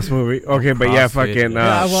 The last movie. Okay, but yeah, CrossFit, fucking.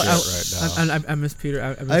 Yeah, shit right now. I miss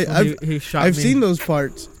Peter. He shot I've me. seen those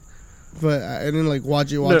parts, but I didn't like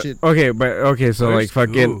watch it. Okay, so Where's like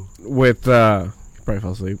fucking Goo? with he probably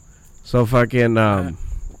fell asleep. So fucking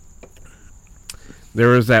there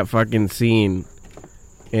was that fucking scene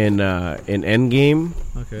in Endgame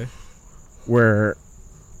Okay. where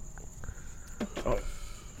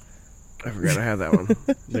I forgot I had that one.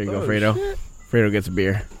 There you go, Fredo. Shit. Fredo gets a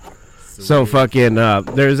beer. So fucking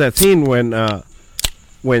there's that scene when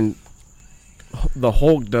the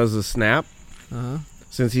Hulk does a snap. Uh huh.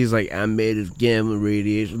 since he's like, I'm made of gamma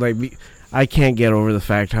radiation. Like, I can't get over the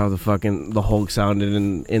fact how the Hulk sounded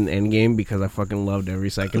in Endgame, because I fucking loved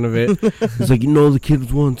every second of it. It's like, the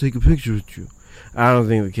kids want to take a picture with you. I don't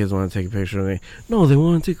think the kids want to take a picture of me. No, they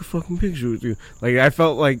want to take a fucking picture with you. Like, I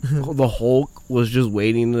felt like the Hulk was just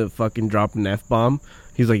waiting to fucking drop an F-bomb.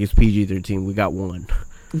 He's like, it's PG-13. We got one.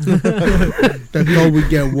 That's all we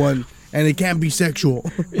get, one. And it can't be sexual.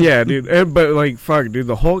 Yeah, dude. But, like, fuck, dude.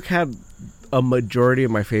 The Hulk had a majority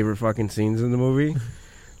of my favorite fucking scenes in the movie.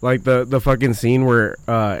 Like, the fucking scene where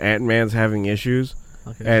Ant-Man's having issues.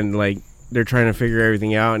 Okay. And, like, they're trying to figure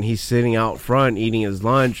everything out, and he's sitting out front eating his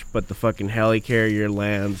lunch, but the fucking helicarrier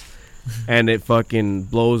lands, and it fucking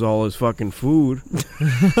blows all his fucking food.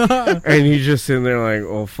 And he's just sitting there like,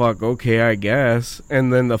 oh, fuck, okay, I guess.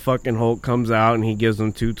 And then the fucking Hulk comes out, and he gives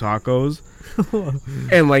him 2 tacos.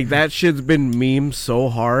 And, like, that shit's been memed so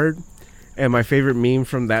hard. And my favorite meme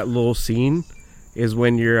from that little scene is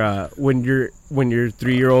when your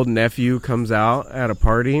 3-year-old nephew comes out at a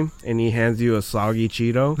party and he hands you a soggy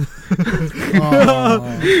Cheeto.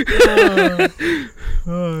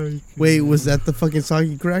 Wait, was that the fucking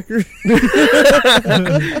soggy cracker?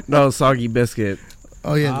 No, soggy biscuit.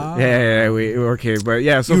 Oh yeah. Yeah, okay, but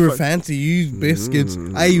yeah. So you were fancy. You used biscuits.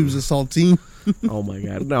 I use a saltine. Oh my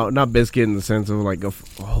god, no, not biscuit in the sense of like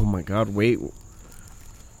oh my god, wait,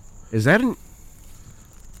 is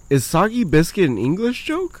soggy biscuit an English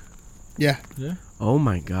joke? Yeah. Oh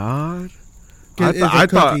my god. I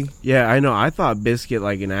thought, yeah, I know. I thought biscuit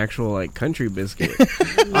like an actual like country biscuit.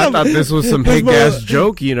 I thought this was some big ass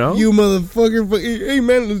joke, You motherfucker! Hey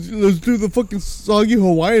man, let's do the fucking soggy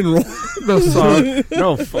Hawaiian roll.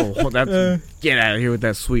 Get out of here with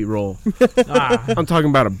that sweet roll. I'm talking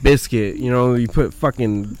about a biscuit. You put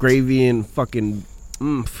fucking gravy and fucking.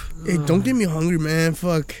 Hey, don't get me hungry, man.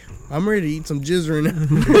 Fuck, I'm ready to eat some jizz right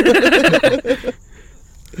now.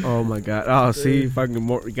 Oh my god. Oh, see, fucking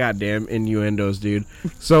more goddamn innuendos, dude.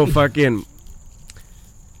 So fucking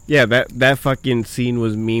yeah, that fucking scene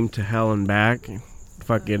was memed to hell and back.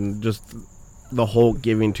 Fucking just the Hulk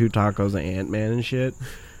giving 2 tacos to Ant-Man and shit.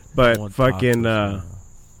 But fucking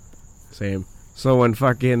same. So when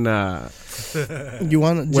fucking you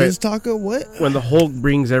want a jizz taco? What? When the Hulk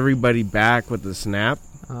brings everybody back with the snap,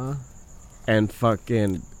 and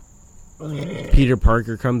fucking Peter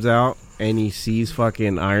Parker comes out and he sees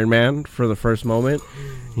fucking Iron Man for the first moment,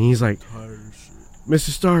 and he's like, Mr.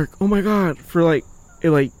 Stark, oh my god, for like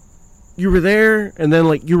you were there and then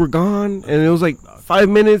like you were gone and it was like 5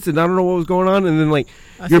 minutes and I don't know what was going on, and then like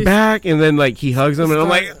you're back, and then like he hugs him and I'm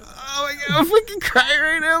like, oh my god, I'm fucking crying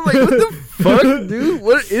right now. Like, what the fuck, dude?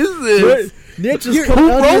 What is this? Who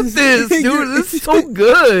wrote this, dude? This is so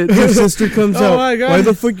good. Your sister comes out. My God. Why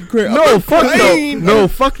the fuck you crying? No, fuck no. No,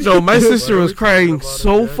 fuck no. My sister was crying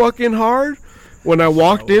so fucking hard when I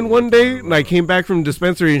walked in one day and I came back from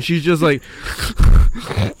dispensary and she's just like,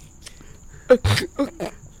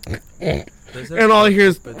 and all I hear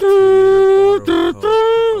is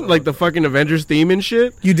like the fucking Avengers theme and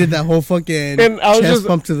shit. You did that whole fucking and I was chest just,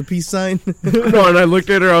 bump to the peace sign. No, and I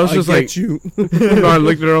looked at her. I was just like, no, I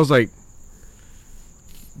looked at her. I was like,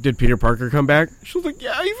 did Peter Parker come back? She was like,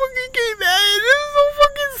 yeah, he fucking came back. It was so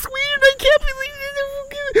fucking sweet, and I can't believe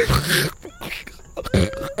it. Fuck,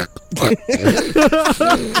 dude,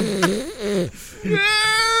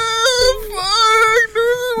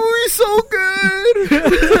 this movie's so good.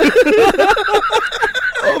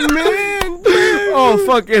 Oh man. Oh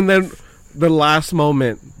fuck, and then the last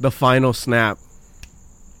moment, the final snap.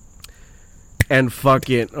 And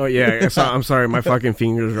fucking, oh yeah, I'm sorry, my fucking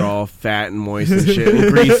fingers are all fat and moist and shit and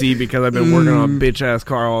greasy because I've been working on a bitch ass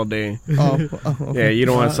car all day. Yeah, you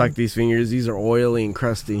don't want to suck these fingers; these are oily and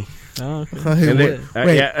crusty. Oh, okay.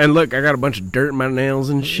 And yeah, and look, I got a bunch of dirt in my nails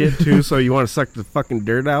and shit too. So you want to suck the fucking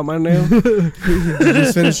dirt out my nail? You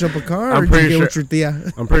just finish up a car. I'm pretty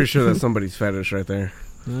sure that's somebody's fetish right there.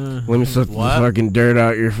 Let me suck the fucking dirt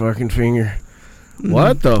out your fucking finger.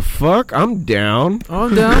 What the fuck? I'm down.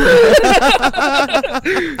 I'm down.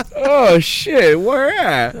 Oh shit, where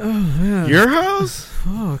at? Oh man. Your house?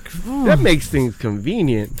 Fuck. Oh. That makes things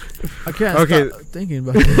convenient. I can't stop thinking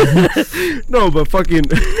about it. No, but fucking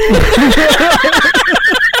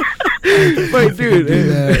like, dude,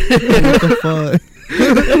 what the fuck?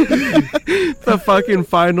 the fucking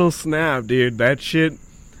final snap, dude. That shit,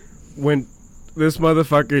 when this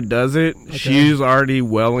motherfucker does it, she's already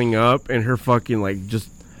welling up and her fucking like just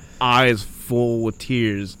eyes full with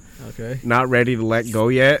tears. Okay. Not ready to let go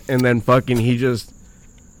yet, and then fucking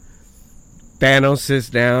Thanos sits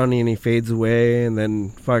down and he fades away, and then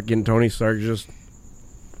fucking Tony Stark just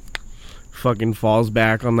fucking falls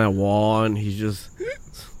back on that wall, and he's just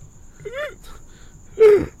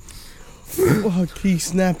Fuck, he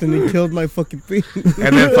snapped and he killed my fucking thing.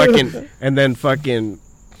 And then fucking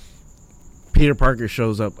Peter Parker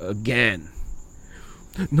shows up again.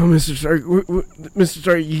 No, Mr. Stark, Mr.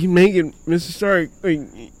 Stark, you can make it, Mr. Stark. I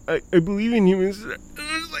believe in you, Mr. Stark.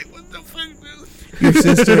 I was like, what the fuck, dude? Your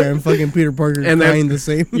sister and fucking Peter Parker And crying the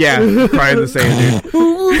same. Yeah, crying the same,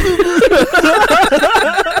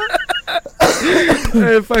 dude.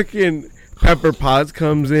 And fucking Pepper Potts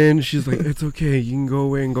comes in. She's like, it's okay. You can go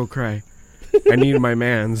away and go cry. I need my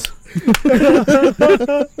mans.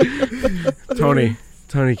 Tony,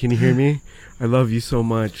 can you hear me? I love you so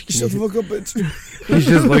much. Shut the fuck up, bitch. He's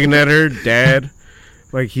just looking at her, dad.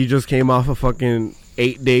 Like he just came off a fucking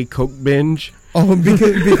 8-day coke binge. Oh,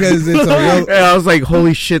 because it's a real. And I was like,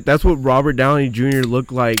 holy shit, that's what Robert Downey Jr.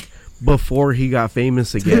 looked like before he got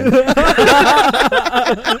famous again.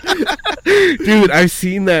 Dude, I've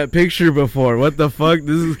seen that picture before. What the fuck?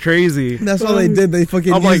 This is crazy. That's all they did. They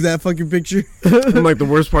fucking used that fucking picture. I'm like, the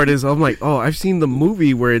worst part is, I'm like, oh, I've seen the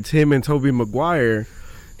movie where it's him and Tobey Maguire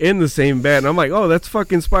in the same bed. And I'm like, oh, that's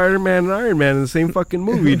fucking Spider-Man and Iron Man in the same fucking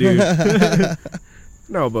movie, dude.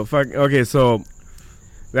 No, but fuck. Okay, so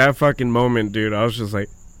that fucking moment, dude, I was just like,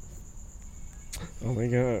 oh my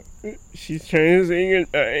god, she's trying to say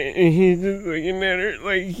goodbye, and he's just looking at her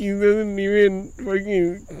like he doesn't even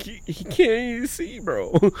fucking, he can't even see,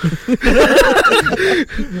 bro.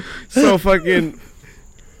 So fucking,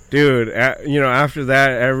 dude, after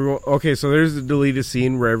that, everyone, okay, so there's the deleted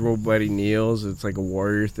scene where everybody kneels. It's like a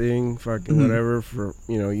warrior thing, fucking whatever, for,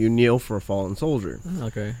 you kneel for a fallen soldier.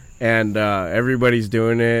 Okay. And everybody's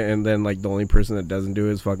doing it, and then like the only person that doesn't do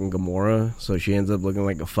it is fucking Gamora, so she ends up looking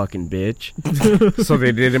like a fucking bitch. So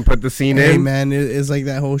they didn't put the scene in. Hey man, it's like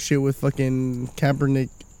that whole shit with fucking Kaepernick.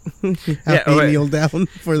 Kneel down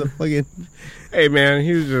for the fucking. Hey man,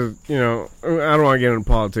 he's just, I don't want to get into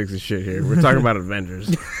politics and shit here. We're talking about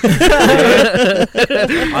Avengers. I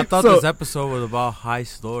thought this episode was about high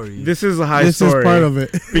stories. This is a high story. This is part of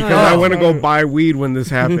it. Because I went to go buy weed when this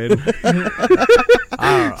happened.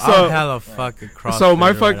 I'm hella fucking cross. So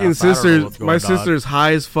my fucking sister's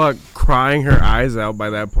high as fuck, crying her eyes out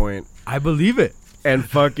by that point. I believe it. And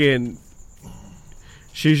fucking,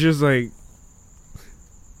 she's just like,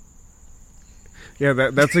 yeah,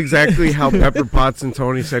 that's exactly how Pepper Potts and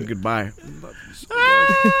Tony said goodbye. Love you so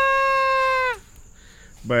much.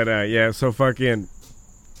 But yeah, so fucking.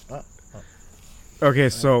 Okay,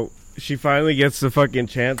 so she finally gets the fucking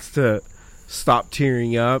chance to stop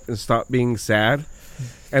tearing up and stop being sad,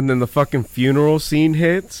 and then the fucking funeral scene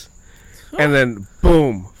hits, and then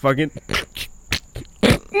boom, fucking. I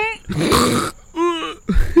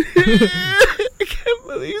can't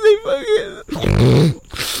believe they fucking.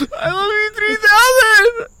 I love you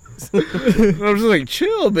 3000. I'm just like,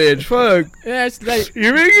 chill, bitch. Fuck. Yeah, it's like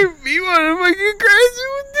you're making me want to fucking cry.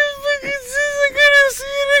 What the fuck is this? I gotta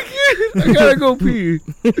see it again. I gotta go pee.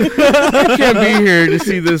 I can't be here to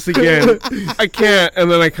see this again. I can't. And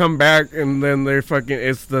then I come back, and then they're fucking.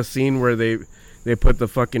 It's the scene where they put the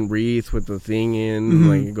fucking wreath with the thing in,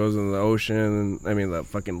 like it goes into the ocean, and the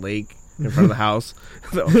fucking lake. In front of the house,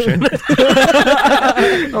 the ocean.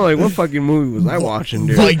 I'm like, what fucking movie was I watching,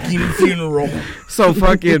 dude? Viking funeral. So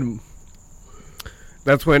fucking.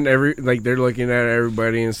 That's when they're looking at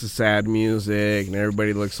everybody, and it's the sad music, and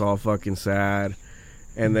everybody looks all fucking sad,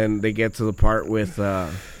 and then they get to the part with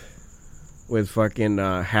fucking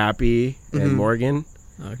Happy and Morgan.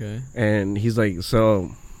 Okay. And he's like,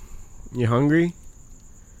 "So, you hungry?"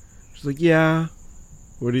 She's like, "Yeah."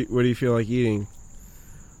 What do you feel like eating?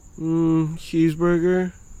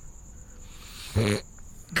 Cheeseburger.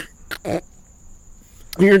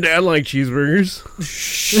 Your dad liked cheeseburgers.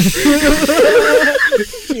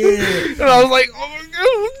 And I was like, oh my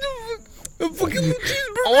god, what the fuck? A fucking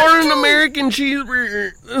cheeseburger. I want an American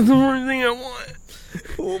cheeseburger. That's the only thing I want.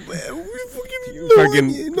 Oh man, we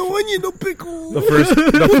fucking no onion, no pickle. The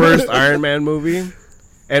first Iron Man movie,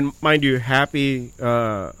 and mind you, Happy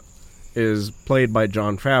is played by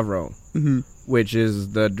Jon Favreau. Which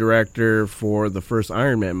is the director for the first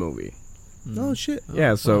Iron Man movie. Oh shit!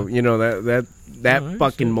 Yeah, so that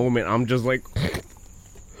fucking moment, I'm just like,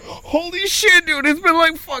 holy shit, dude! It's been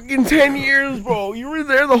like fucking 10 years, bro. You were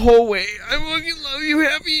there the whole way. I fucking love you,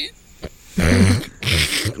 Happy.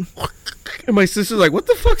 And my sister's like, what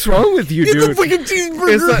the fuck's wrong with you, dude? It's a fucking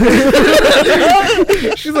cheeseburger.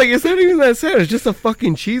 She's like, it's not even that sad. It's just a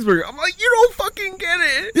fucking cheeseburger. I'm like, you don't fucking get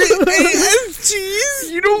it. It has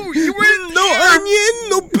cheese. You went no onion,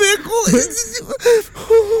 no pickle.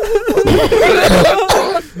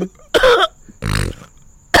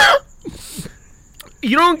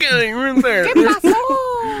 You don't get it. You weren't there.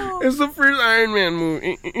 It's the first Iron Man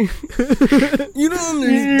movie. You don't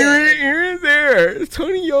understand. You're there.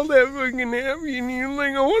 Tony yelled at fucking Happy, and you're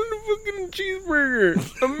like, I want a fucking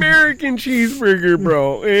cheeseburger. American cheeseburger,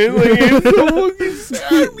 bro. And like, it's so fucking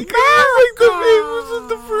sad because like it was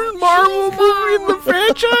the first Marvel movie in the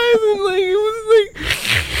franchise, and like it was like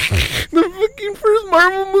the fucking first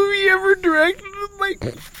Marvel movie ever directed. Like,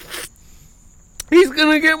 he's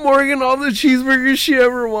gonna get Morgan all the cheeseburgers she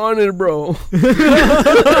ever wanted, bro.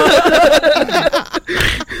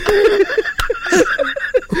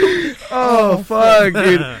 Oh, fuck,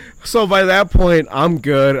 dude. So by that point, I'm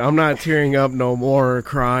good. I'm not tearing up no more,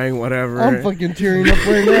 crying, whatever. I'm fucking tearing up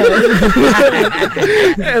right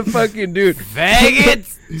now. And fucking, dude.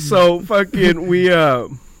 Faggots! So fucking,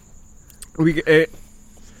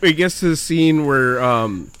 it gets to the scene where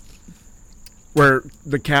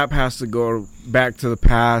the Cap has to go back to the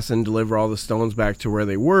past and deliver all the stones back to where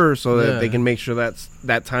they were so that they can make sure that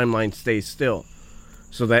timeline stays still.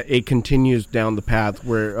 So that it continues down the path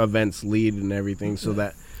where events lead and everything, so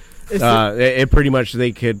that it pretty much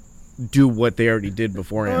they could do what they already did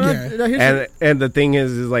beforehand. And the thing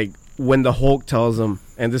is like when the Hulk tells him,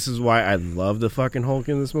 and this is why I love the fucking Hulk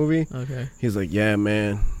in this movie. Okay. He's like, yeah,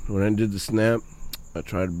 man, when I did the snap, I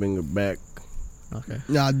tried to bring her back. Okay.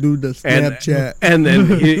 Nah, dude, the Snapchat. And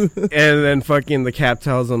then fucking the Cap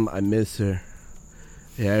tells him, I miss her.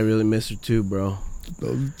 Yeah, I really miss her too, bro.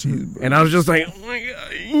 And I was just like, oh my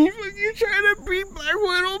god, you fucking trying to bring Black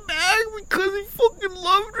Widow back because he fucking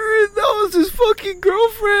loved her and that was his fucking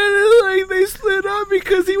girlfriend, and like they split up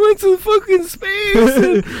because he went to fucking space.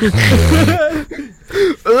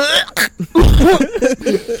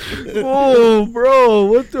 Oh, bro,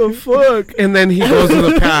 what the fuck? And then he goes to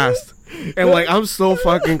the past. And like I'm so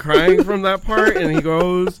fucking crying from that part, and he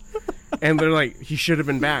goes, and they're like, he should have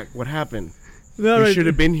been back. What happened? He should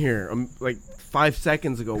have been here like 5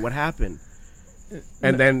 seconds ago. What happened?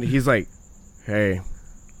 And then he's like, hey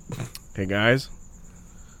guys,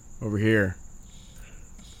 over here.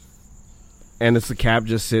 And it's the Cap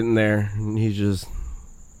just sitting there, and he's just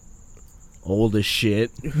old as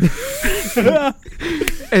shit. And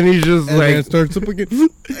he's just and like, then starts up again. Is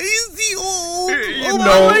he old?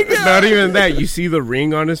 No, not even that. You see the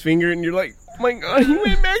ring on his finger, and you're like, oh my god, he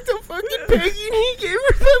went back to fucking Peggy, and he gave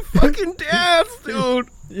her that fucking dance, dude.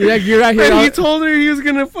 Yeah, you're right here. And he told her he was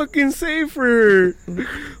gonna fucking save her.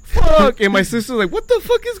 Fuck. And my sister's like, what the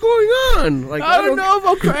fuck is going on? Like, I don't know if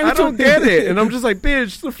I'm crying. I don't get it. And I'm just like,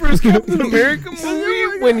 bitch, the first Captain America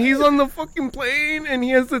movie when he's on the fucking plane and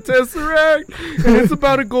he has the Tesseract and it's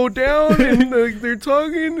about to go down and they're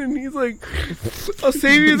talking and he's like, I'll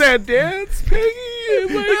save you that dance, Peggy.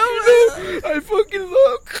 And like, I fucking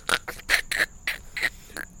look.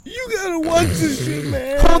 You gotta watch this shit,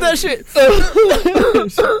 man. Hold that shit.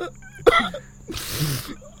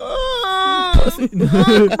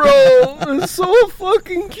 Bro, it's so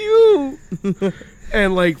fucking cute.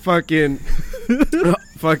 And like fucking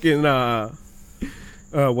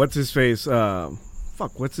what's his face?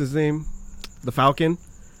 What's his name? The Falcon.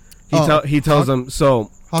 He tells him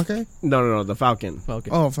so. Hawkeye? No, the Falcon.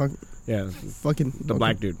 Oh, fuck. Yeah, fucking the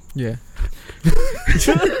black dude. Yeah.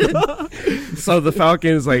 So the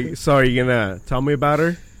Falcon is like, so are you gonna tell me about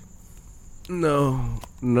her? No,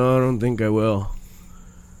 I don't think I will.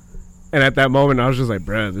 And at that moment, I was just like,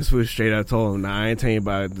 bruh, this was straight. I told him, nah, I ain't telling you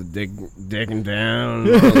about the dicking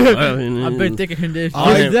down. I've been thinking this.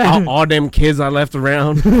 All them kids I left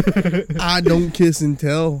around. I don't kiss and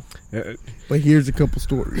tell. But here's a couple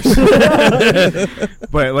stories.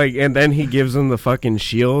 But like, and then he gives him the fucking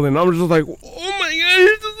shield, and I'm just like, oh my god,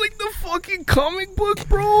 this is like the fucking comic book,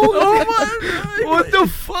 bro. Oh my god, what the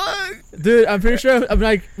fuck, dude? I'm pretty sure I'm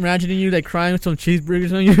like imagining you like crying with some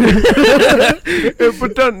cheeseburgers on you.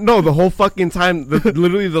 But no, the whole fucking time,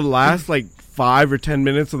 literally the last like 5 or 10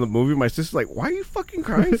 minutes of the movie, my sister's like, why are you fucking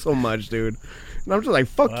crying so much, dude? And I'm just like,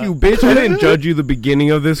 fuck you, bitch. I didn't judge you the beginning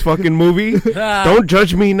of this fucking movie. Don't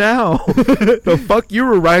judge me now. The fuck you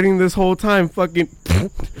were writing this whole time. Fucking.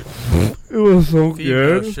 It was so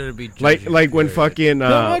good. Like when fucking.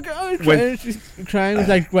 Oh my god. When she's crying, with,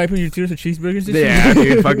 like wiping your tears with cheeseburgers. Yeah,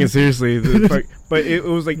 dude. Fucking seriously. But it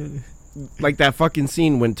was like that fucking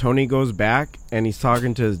scene when Tony goes back and he's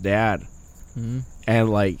talking to his dad. Mm-hmm. And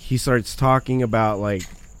like he starts talking about like.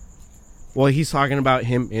 Well, he's talking about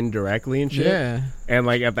him indirectly and shit. Yeah. And,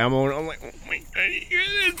 like, at that moment, I'm like, oh, my God, you're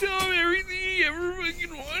going to tell him everything he ever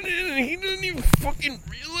fucking wanted, and he doesn't even fucking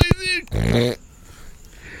realize it.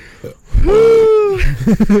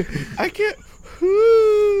 I can't.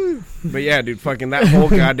 But, yeah, dude, fucking that whole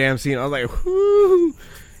goddamn scene, I was like, whoo.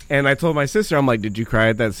 And I told my sister, I'm like, did you cry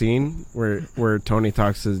at that scene where Tony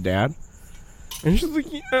talks to his dad? And she's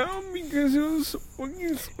like, yeah, because it was so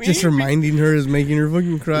fucking sweet. Just reminding her is making her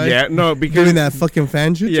fucking cry. Yeah, no, because Doing that fucking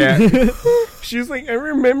fan shit. yeah. She was like, I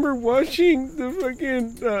remember watching the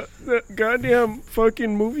fucking the goddamn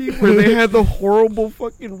fucking movie where they had the horrible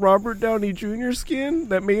fucking Robert Downey Jr. skin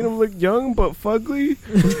that made him look young but fugly.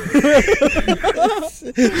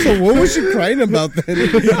 So what was she crying about then?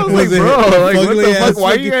 I was like, it bro, like, what ugly the fuck? ass Why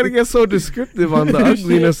fucking- you gotta get so descriptive on the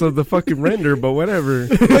ugliness of the fucking render? But whatever.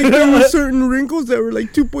 Like there were certain wrinkles that were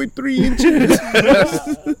like 2.3 inches.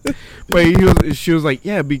 But she was like,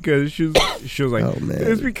 yeah, because she was like, Oh, man.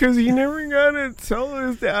 it's because he never got to tell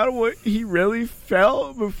his dad what he really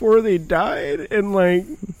felt before they died, and like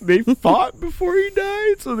they fought before he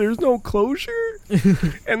died, so there's no closure,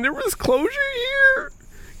 and there was closure here.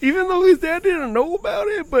 Even though his dad didn't know about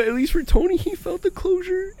it, but at least for Tony, he felt the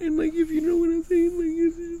closure. And like, if you know what I'm saying,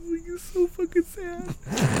 it's so fucking sad.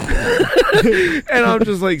 And I'm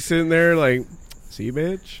just like sitting there, like, see,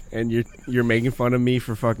 bitch, and you're making fun of me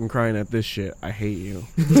for fucking crying at this shit. I hate you.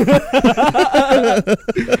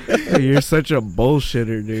 You're such a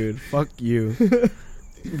bullshitter, dude. Fuck you.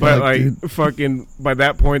 But Fuck, like, dude. fucking, by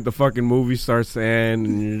that point, the fucking movie starts to end,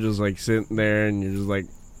 and you're just like sitting there, and you're just like,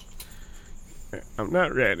 I'm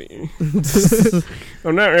not ready.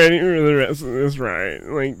 I'm not ready for the rest of this ride.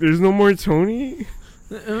 Like, there's no more Tony.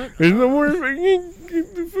 There's no more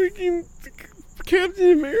fucking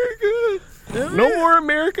Captain America. No more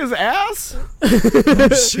America's ass. Oh,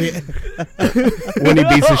 shit. When he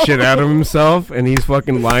beats the shit out of himself and he's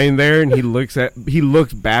fucking lying there and he looks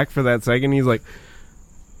back for that second. He's like,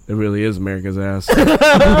 it really is America's ass.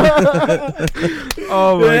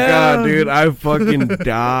 Oh my god, dude, I fucking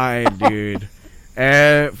died, dude.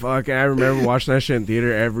 And fucking, I remember watching that shit in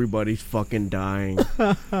theater. Everybody's fucking dying.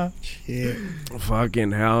 Shit.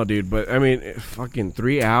 Fucking hell, dude. But I mean, fucking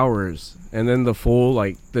 3 hours, and then the full,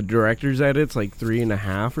 like, the director's edit's like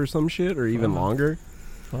 3.5 or some shit, or even longer.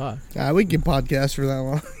 Fuck. We can podcast for that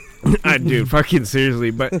long. I do, fucking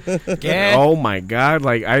seriously. But oh my god,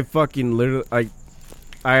 like, I fucking literally, like,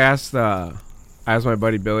 I asked my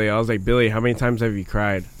buddy Billy. I was like, Billy, how many times have you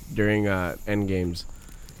cried during Endgames?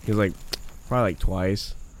 He's like, probably like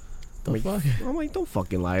twice. The fuck? I'm like, don't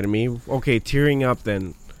fucking lie to me. Okay, tearing up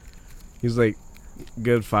then. He's like,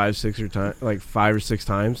 good 5 or 6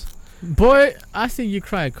 times. Boy, I seen you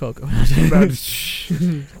cry at Coco.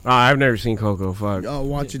 I've never seen Coco. Fuck. Oh,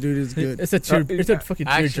 watch it, dude. It's good. It's a tear. It's a fucking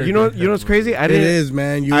tear. Actually, You know what's crazy? I It didn't. is,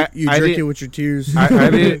 man. You I drink it didn't- with your tears. I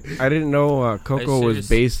didn't know Coco was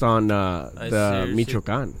seriously- based on the seriously-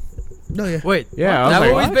 Michoacan. No, yeah. Wait, Yeah, I was that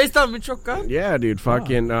like, movie's what? based on Michoacan? Yeah, dude.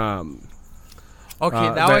 Fucking Okay,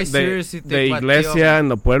 now I seriously the think iglesia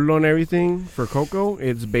and the pueblo and everything for Coco.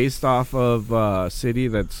 It's based off of a city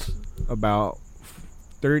that's about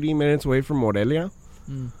 30 minutes away from Morelia.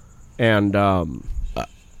 And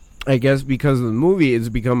I guess because of the movie, it's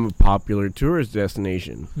become a popular tourist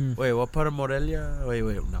destination. Wait, what part of Morelia? Wait,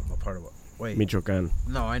 not what part of what? Wait, Michoacan.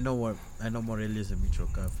 no, I know Morelia is in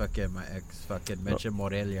Michoacan. Fucking my ex fucking mentioned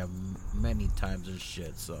Morelia many times and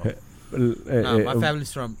shit. So my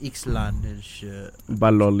family's from Ixtlan and shit.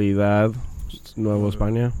 Valolidad, Nueva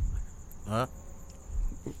España. Huh?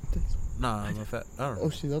 Nah, I don't Oh, know.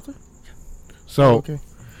 she's out there? So, Okay.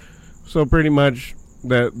 so pretty much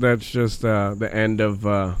that's just the end of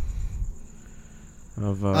what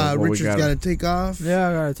we Richard's got to take off. Yeah,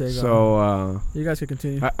 I gotta take off. So You guys can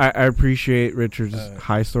continue. I appreciate Richard's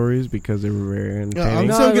high stories because they were very I'm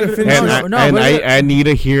entertaining. still going to finish And, this. I need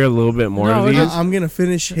to hear a little bit more No, of we're these. I'm going to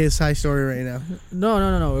finish his high story right now.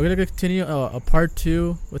 No. We're gonna continue a part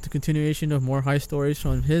 2 with the continuation of more high stories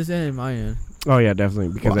from his end and my end. Oh yeah, definitely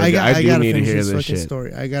because Well, I do gotta need to finish hear this this fucking shit.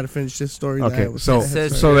 story. I got to finish this story. Okay, that was- so that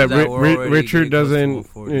Says- had so that that we're already Richard getting close to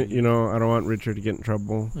doesn't, 140. you know, I don't want Richard to get in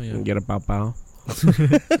trouble Oh, yeah. and get a pow pow.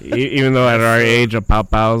 Even though at our age, a pow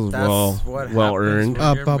pow's That's well what well happens earned.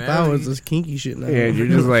 when- You're Papa was married. this kinky shit now. Yeah, you're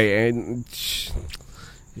just like,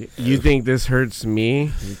 you think this hurts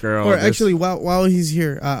me, girl? Or this- actually, while he's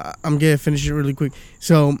here, I'm gonna finish it really quick.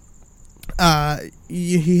 So,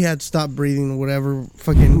 he had stopped breathing, whatever.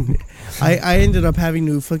 Fucking, I ended up having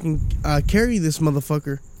to fucking carry this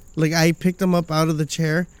motherfucker. Like, I picked him up out of the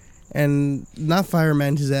chair, and not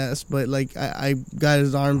fireman his ass, but like I got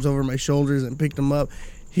his arms over my shoulders and picked him up.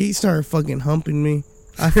 He started fucking humping me.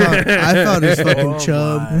 I thought his fucking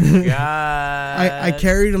chub. my God. I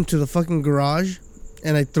carried him to the fucking garage,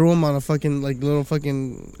 and I threw him on a fucking like little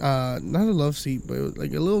fucking not a love seat, but it was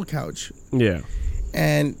like a little couch, yeah.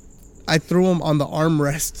 and I threw him on the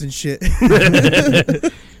armrest and shit.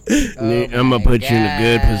 I'm gonna put you in a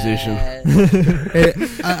good position.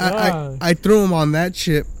 I threw him on that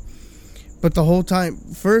shit, But the whole time,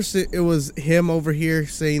 first it was him over here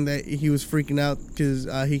saying that he was freaking out because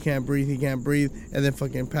he can't breathe, and then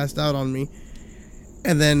fucking passed out on me.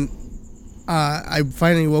 And then I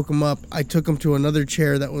finally woke him up. I took him to another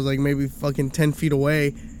chair that was like maybe fucking 10 feet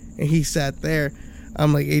away, and he sat there.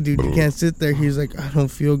 I'm like, hey, dude, you can't sit there. He's like, I don't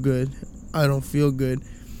feel good.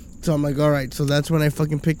 So I'm like, all right. So that's when I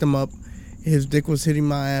fucking picked him up. His dick was hitting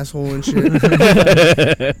my asshole and shit.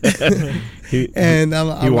 And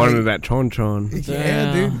he wanted that chon.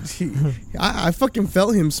 Yeah, dude. I fucking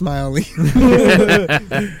felt him smiling.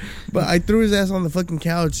 But I threw his ass on the fucking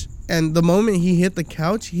couch. And the moment he hit the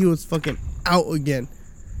couch, he was fucking out again.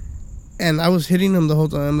 And I was hitting him the whole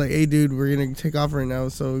time. I'm like, hey, dude, we're going to take off right now.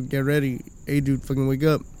 So get ready. Hey, dude, fucking wake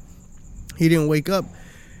up. He didn't wake up.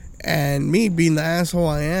 And me being the asshole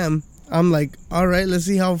I am, I'm like, all right, let's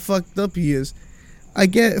see how fucked up he is. I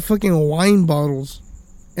get fucking wine bottles,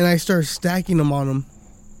 and I start stacking them on him.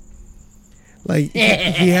 Like,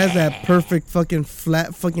 he has that perfect fucking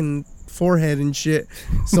flat fucking forehead and shit.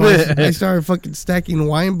 So I started fucking stacking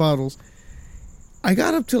wine bottles. I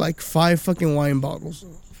got up to like 5 fucking wine bottles.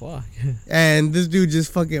 Fuck. And this dude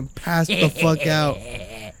just fucking passed the fuck out.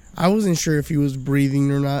 I wasn't sure if he was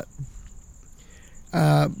breathing or not.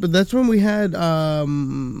 But that's when we had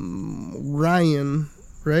Ryan,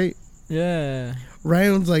 right? Yeah.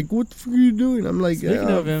 Ryan's like, what the fuck are you doing? I'm like, Speaking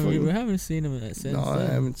of him, we haven't seen him since. No, I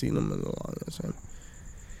haven't seen him in a long time.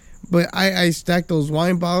 But I stacked those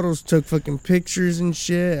wine bottles, took fucking pictures and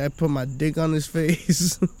shit. I put my dick on his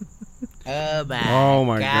face. Oh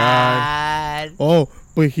my god. Oh,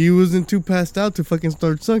 but he wasn't too passed out to fucking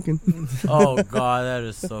start sucking. Oh god, that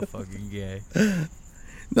is so fucking gay.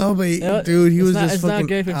 No, but dude, he was just it's fucking not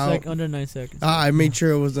gay if it's out. like under 9 seconds. I made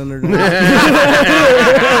sure it was under 9.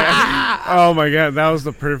 Oh my god, that was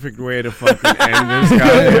the perfect way to fucking end this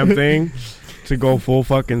goddamn thing. To go full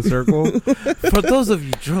fucking circle. For those of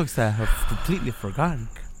you drunks that have completely forgotten,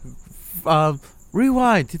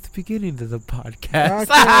 rewind to the beginning of the podcast.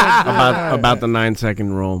 about the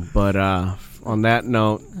 9-second rule. But on that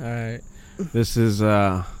note, All right. this is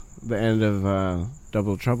the end of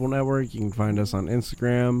Double Trouble Network. You can find us on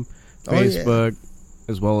Instagram, Facebook,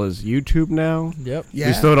 as well as YouTube now. Yep. Yeah.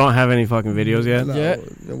 We still don't have any fucking videos yet.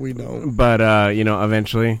 No, we don't. But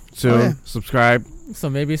eventually soon. Subscribe. So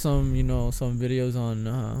maybe some videos on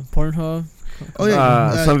Pornhub. Oh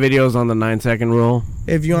yeah. Some videos on the 9-second rule.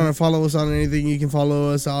 If you want to follow us on anything, you can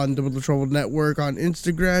follow us on Double Trouble Network on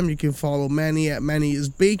Instagram. You can follow Manny at Manny is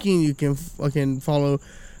Baking. You can fucking follow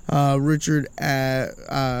Richard at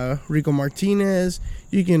Rico Martinez.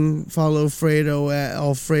 You can follow Fredo at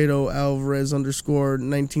Alfredo Alvarez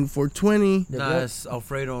 _19420. Nice,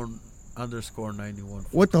 Alfredo _91.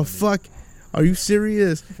 What the fuck? Are you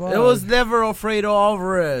serious? It was never Alfredo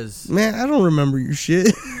Alvarez. Man, I don't remember your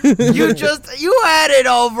shit. You added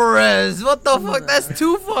Alvarez. What the fuck? That's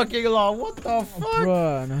too fucking long. What the fuck?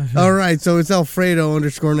 Bruh, no. All right, so it's Alfredo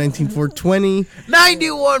 _19420.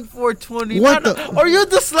 91420. What Are you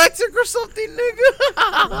dyslexic or something, nigga?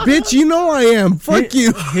 Bitch, you know I am. Fuck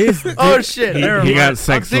you. Oh shit! He never mind. got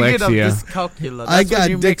I'm thinking of sexlexia. dyscalculia. I That's got when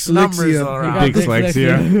you mix numbers dyslexia. around.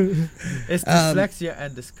 Dyslexia. It's dyslexia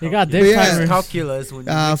and dyscalculia. You got But yeah, Dyscalculia is when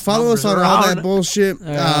you mix follow us on numbers all around. that bullshit.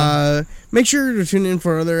 Make sure to tune in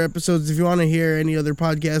for other episodes. If you want to hear any other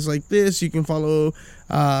podcasts like this, you can follow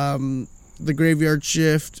The Graveyard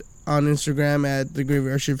Shift on Instagram at The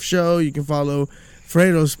Graveyard Shift Show. You can follow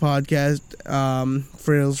Fredo's podcast,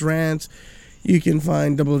 Fredo's Rants. You can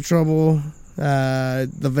find Double Trouble, the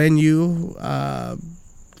venue.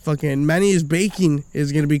 Fucking Manny is Baking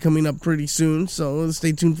is going to be coming up pretty soon, so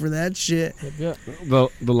stay tuned for that shit. Yep.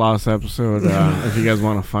 The last episode, if you guys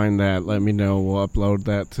want to find that, let me know. We'll upload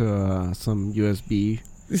that to some USB.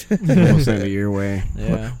 We'll send it your way.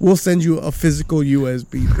 Yeah. We'll send you a physical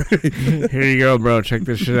USB. Here you go, bro. Check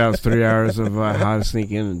this shit out. It's 3 hours of how to sneak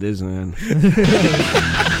into Disneyland.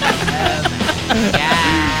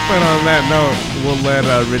 But on that note, we'll let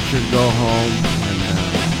Richard go home and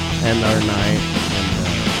end our night.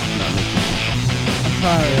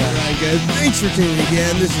 Alright, guys. Thanks for tuning in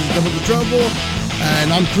again. This is Double the Trouble.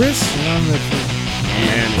 And I'm Chris. And I'm Richard.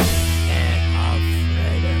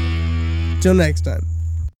 And Till next time.